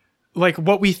 like,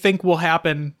 what we think will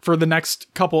happen for the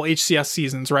next couple HCS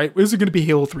seasons, right? Is it going to be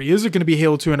Halo 3? Is it going to be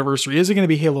Halo 2 Anniversary? Is it going to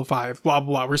be Halo 5? Blah, blah,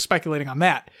 blah. We're speculating on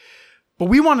that. But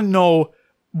we want to know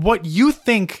what you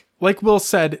think, like Will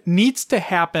said, needs to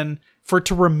happen for it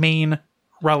to remain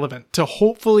relevant, to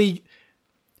hopefully,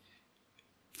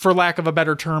 for lack of a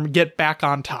better term, get back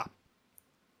on top,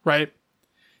 right?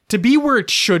 To be where it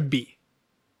should be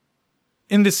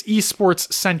in this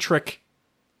esports-centric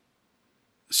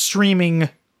streaming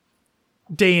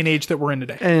day and age that we're in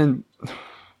today. And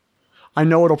I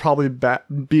know it'll probably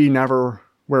be never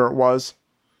where it was,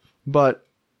 but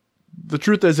the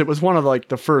truth is it was one of like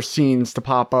the first scenes to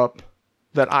pop up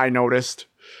that I noticed,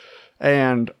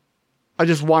 and I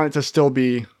just want it to still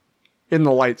be in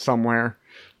the light somewhere.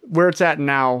 Where it's at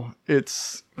now,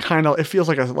 it's kind of, it feels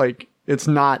like it's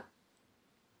not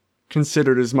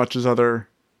considered as much as other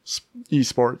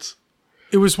esports.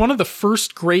 It was one of the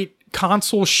first great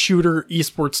console shooter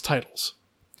esports titles.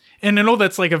 And I know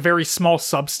that's like a very small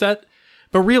subset,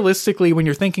 but realistically, when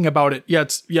you're thinking about it, you had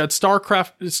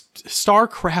StarCraft,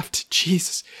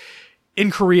 Jesus,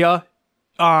 in Korea.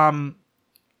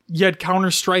 You had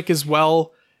Counter-Strike as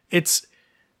well.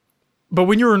 But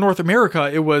when you were in North America,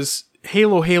 it was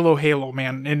Halo, Halo, Halo,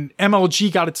 man. And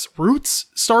MLG got its roots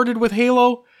started with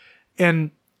Halo.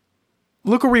 And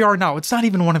look where we are now. It's not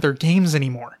even one of their games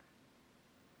anymore.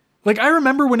 Like, I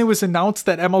remember when it was announced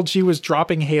that MLG was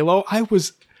dropping Halo,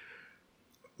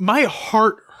 my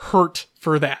heart hurt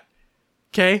for that.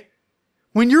 Okay?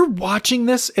 When you're watching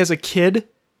this as a kid,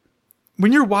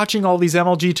 when you're watching all these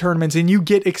MLG tournaments and you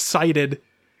get excited,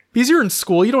 because you're in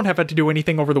school, you don't have to do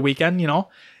anything over the weekend, you know?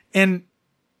 And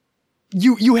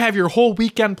you have your whole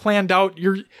weekend planned out.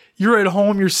 You're at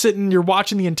home, you're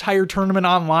watching the entire tournament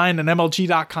online on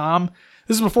MLG.com.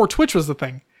 This is before Twitch was the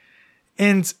thing.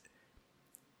 And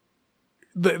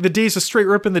the days of straight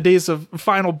ripping, the days of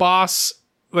final boss,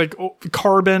 like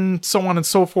Carbon, so on and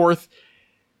so forth.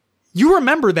 You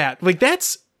remember that. Like,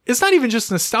 it's not even just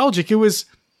nostalgic. It was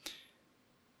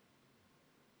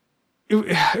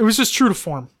just true to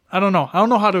form. I don't know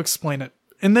how to explain it.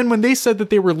 And then when they said that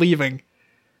they were leaving,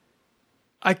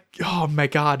 oh my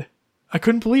God, I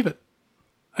couldn't believe it.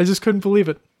 I just couldn't believe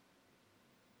it.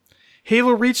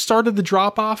 Halo Reach started the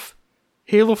drop off.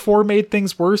 Halo 4 made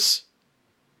things worse.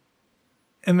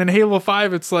 And then Halo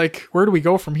 5, it's like, where do we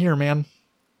go from here, man?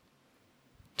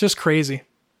 Just crazy.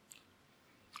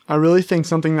 I really think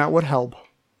something that would help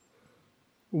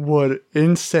would,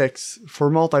 in 6, for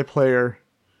multiplayer,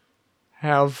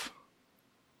 have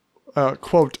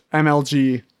quote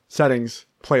MLG settings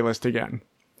playlist again.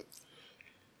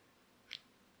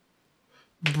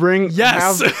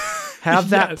 Yes. Have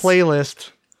that Yes.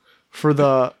 playlist for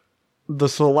the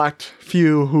select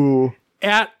few who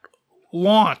At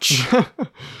launch.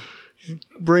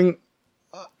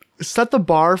 set the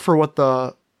bar for what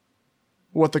the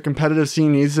competitive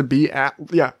scene needs to be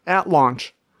at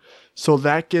launch. So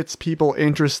that gets people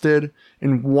interested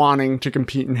in wanting to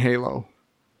compete in Halo.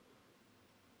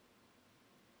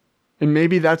 And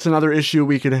maybe that's another issue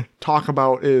we could talk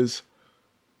about is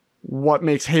what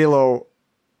makes Halo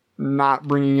not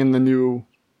bringing in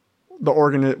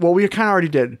well, we kind of already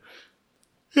did.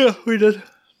 Yeah, we did.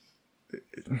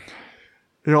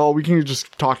 We can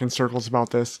just talk in circles about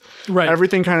this. Right.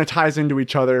 Everything kind of ties into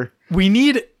each other. We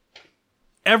need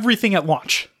everything at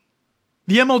launch.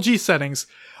 The MLG settings.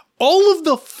 All of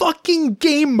the fucking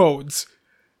game modes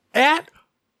at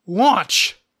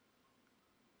launch.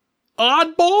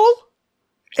 Oddball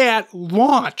at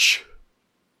launch.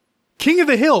 King of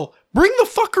the Hill. Bring the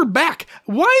fucker back.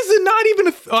 Why is it not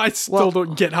even I still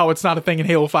don't get how it's not a thing in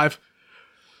Halo 5.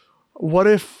 What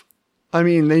if... I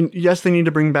mean, they need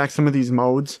to bring back some of these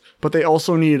modes, but they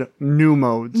also need new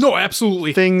modes. No,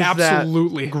 absolutely. Things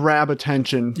absolutely. that grab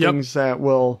attention. Yep. Things that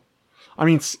will... I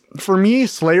mean, for me,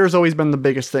 Slayer's always been the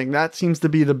biggest thing. That seems to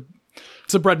be the...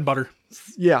 It's a bread and butter.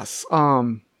 Yes.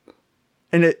 And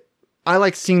I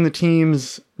like seeing the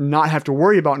teams not have to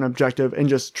worry about an objective and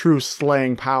just true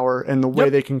slaying power and the way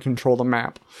they can control the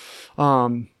map.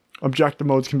 Objective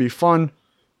modes can be fun,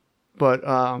 but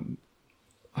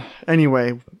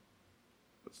anyway,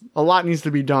 a lot needs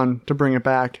to be done to bring it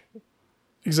back.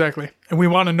 Exactly. And we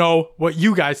want to know what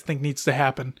you guys think needs to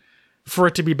happen for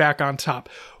it to be back on top.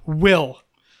 Will,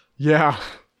 Yeah.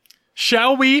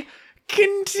 shall we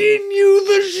continue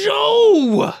the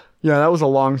show? Yeah, that was a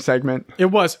long segment. It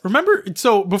was. Remember,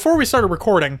 so before we started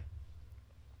recording,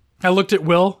 I looked at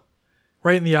Will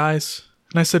right in the eyes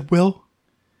and I said, Will,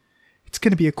 it's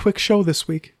going to be a quick show this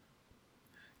week.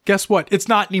 Guess what? It's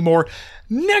not anymore.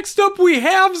 Next up, we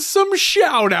have some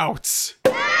shout outs.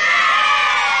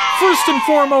 First and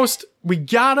foremost, we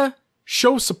gotta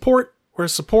show support where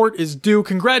support is due.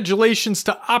 Congratulations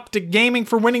to Optic Gaming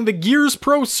for winning the Gears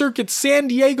Pro Circuit San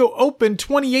Diego Open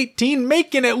 2018,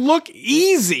 making it look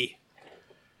easy.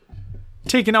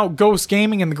 Taking out Ghost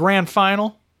Gaming in the grand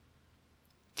final.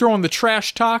 Throwing the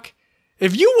trash talk.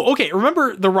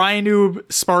 Remember the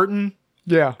Ryanoob Spartan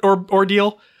Yeah.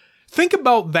 ordeal? Think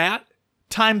about that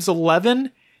times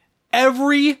 11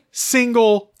 every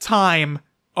single time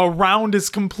a round is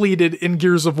completed in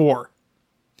Gears of War.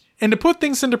 And to put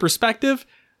things into perspective,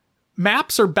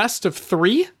 maps are best of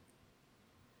 3,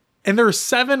 and there are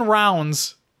 7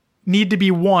 rounds need to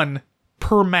be won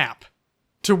per map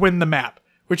to win the map,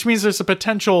 which means there's a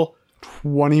potential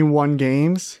 21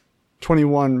 games,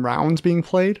 21 rounds being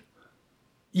played.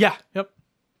 Yeah, yep.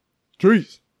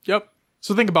 Jeez. Yep.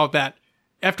 So think about that.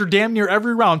 After damn near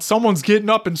every round, someone's getting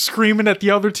up and screaming at the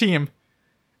other team.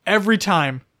 Every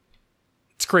time.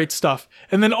 It's great stuff.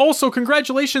 And then also,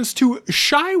 congratulations to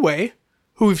Shyway,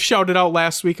 who we've shouted out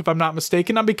last week, if I'm not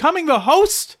mistaken, on becoming the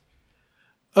host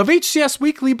of HCS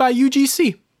Weekly by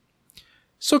UGC.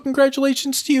 So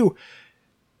congratulations to you.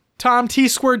 Tom T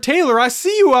Squared Taylor, I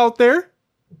see you out there.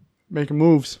 Making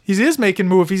moves. He is making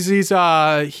moves.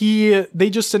 They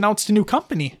just announced a new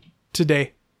company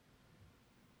today.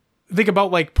 Think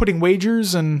about like putting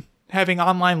wagers and having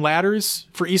online ladders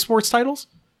for esports titles.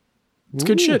 It's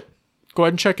good shit. Go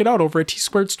ahead and check it out over at T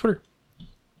Squared's Twitter.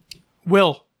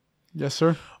 Will, Yes,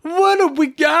 sir. what have we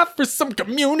got for some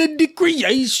community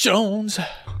creations?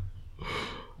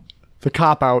 The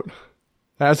cop out.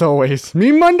 As always.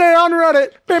 Me Monday on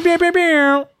Reddit.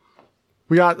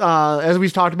 We got, as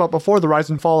we've talked about before, the rise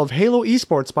and fall of Halo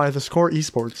Esports by the Score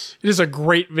Esports. It is a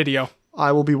great video.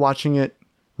 I will be watching it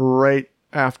right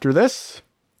after this.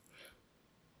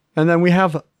 And then we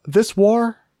have This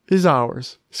War is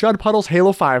Ours. Scott Puddle's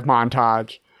Halo 5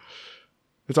 montage.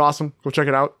 It's awesome. Go check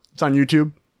it out. It's on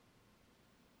YouTube.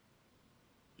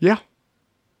 Yeah.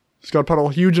 Scott Puddle,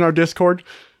 huge in our Discord.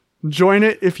 Join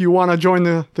it if you want to join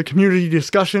the community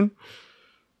discussion.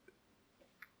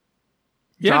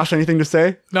 Yeah. Josh, anything to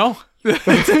say? No?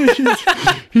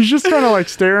 He's just kind of like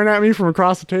staring at me from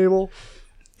across the table.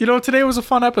 You know, today was a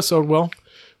fun episode, Will.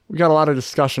 We got a lot of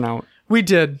discussion out. We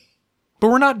did. But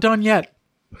we're not done yet.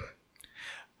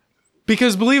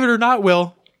 Because believe it or not,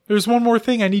 Will, there's one more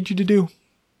thing I need you to do.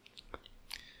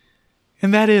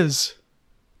 And that is,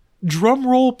 drum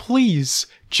roll please.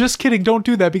 Just kidding, don't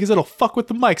do that because it'll fuck with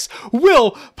the mics.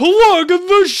 Will, plug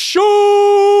the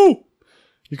show!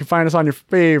 You can find us on your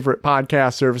favorite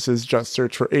podcast services. Just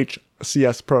search for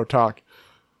HCS Pro Talk.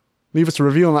 Leave us a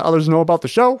review and let others know about the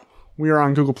show. We are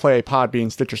on Google Play,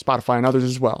 Podbean, Stitcher, Spotify, and others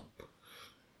as well.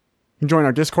 You can join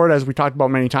our Discord, as we talked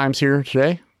about many times here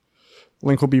today.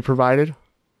 Link will be provided. You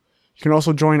can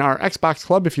also join our Xbox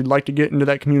Club if you'd like to get into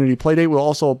that community playdate. We'll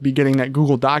also be getting that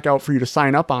Google Doc out for you to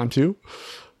sign up onto.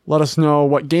 Let us know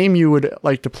what game you would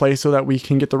like to play so that we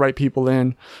can get the right people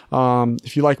in.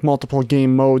 If you like multiple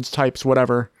game modes, types,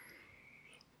 whatever,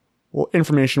 well,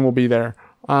 information will be there.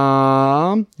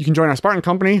 You can join our Spartan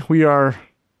Company. We are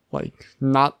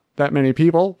not that many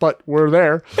people, but we're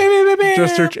there.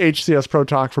 Just search HCS Pro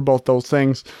Talk for both those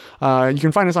things. You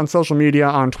can find us on social media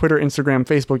on Twitter, Instagram,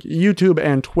 Facebook, YouTube,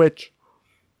 and Twitch.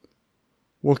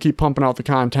 We'll keep pumping out the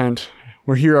content.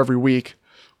 We're here every week.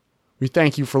 We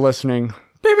thank you for listening.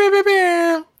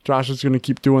 Josh is going to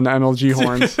keep doing the MLG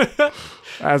horns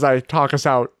as I talk us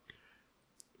out.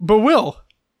 But Will,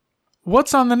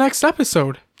 what's on the next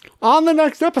episode? On the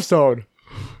next episode,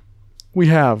 we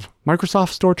have Microsoft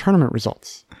Store tournament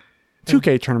results,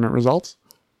 2K tournament results,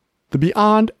 the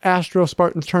Beyond Astro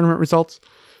Spartans tournament results,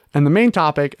 and the main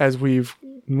topic, as we've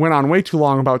went on way too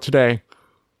long about today,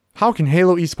 how can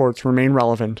Halo esports remain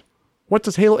relevant? What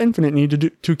does Halo Infinite need to do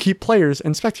to keep players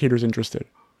and spectators interested?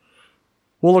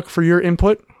 We'll look for your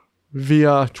input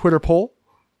via Twitter poll.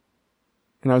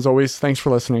 And as always, thanks for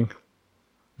listening.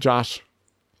 Josh,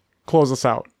 close us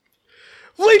out.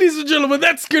 Ladies and gentlemen,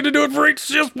 that's going to do it for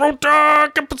HCS Pro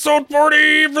Talk, episode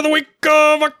 40 for the week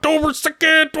of October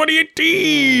 2nd,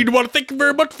 2018. Want to thank you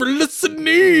very much for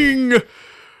listening.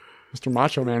 Mr.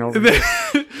 Macho Man over there.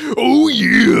 Oh,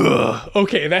 yeah.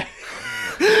 Okay,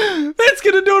 that's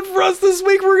going to do it for us this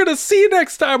week. We're going to see you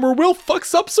next time where Will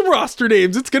fucks up some roster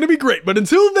names. It's going to be great. But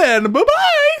until then,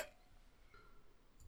 bye-bye.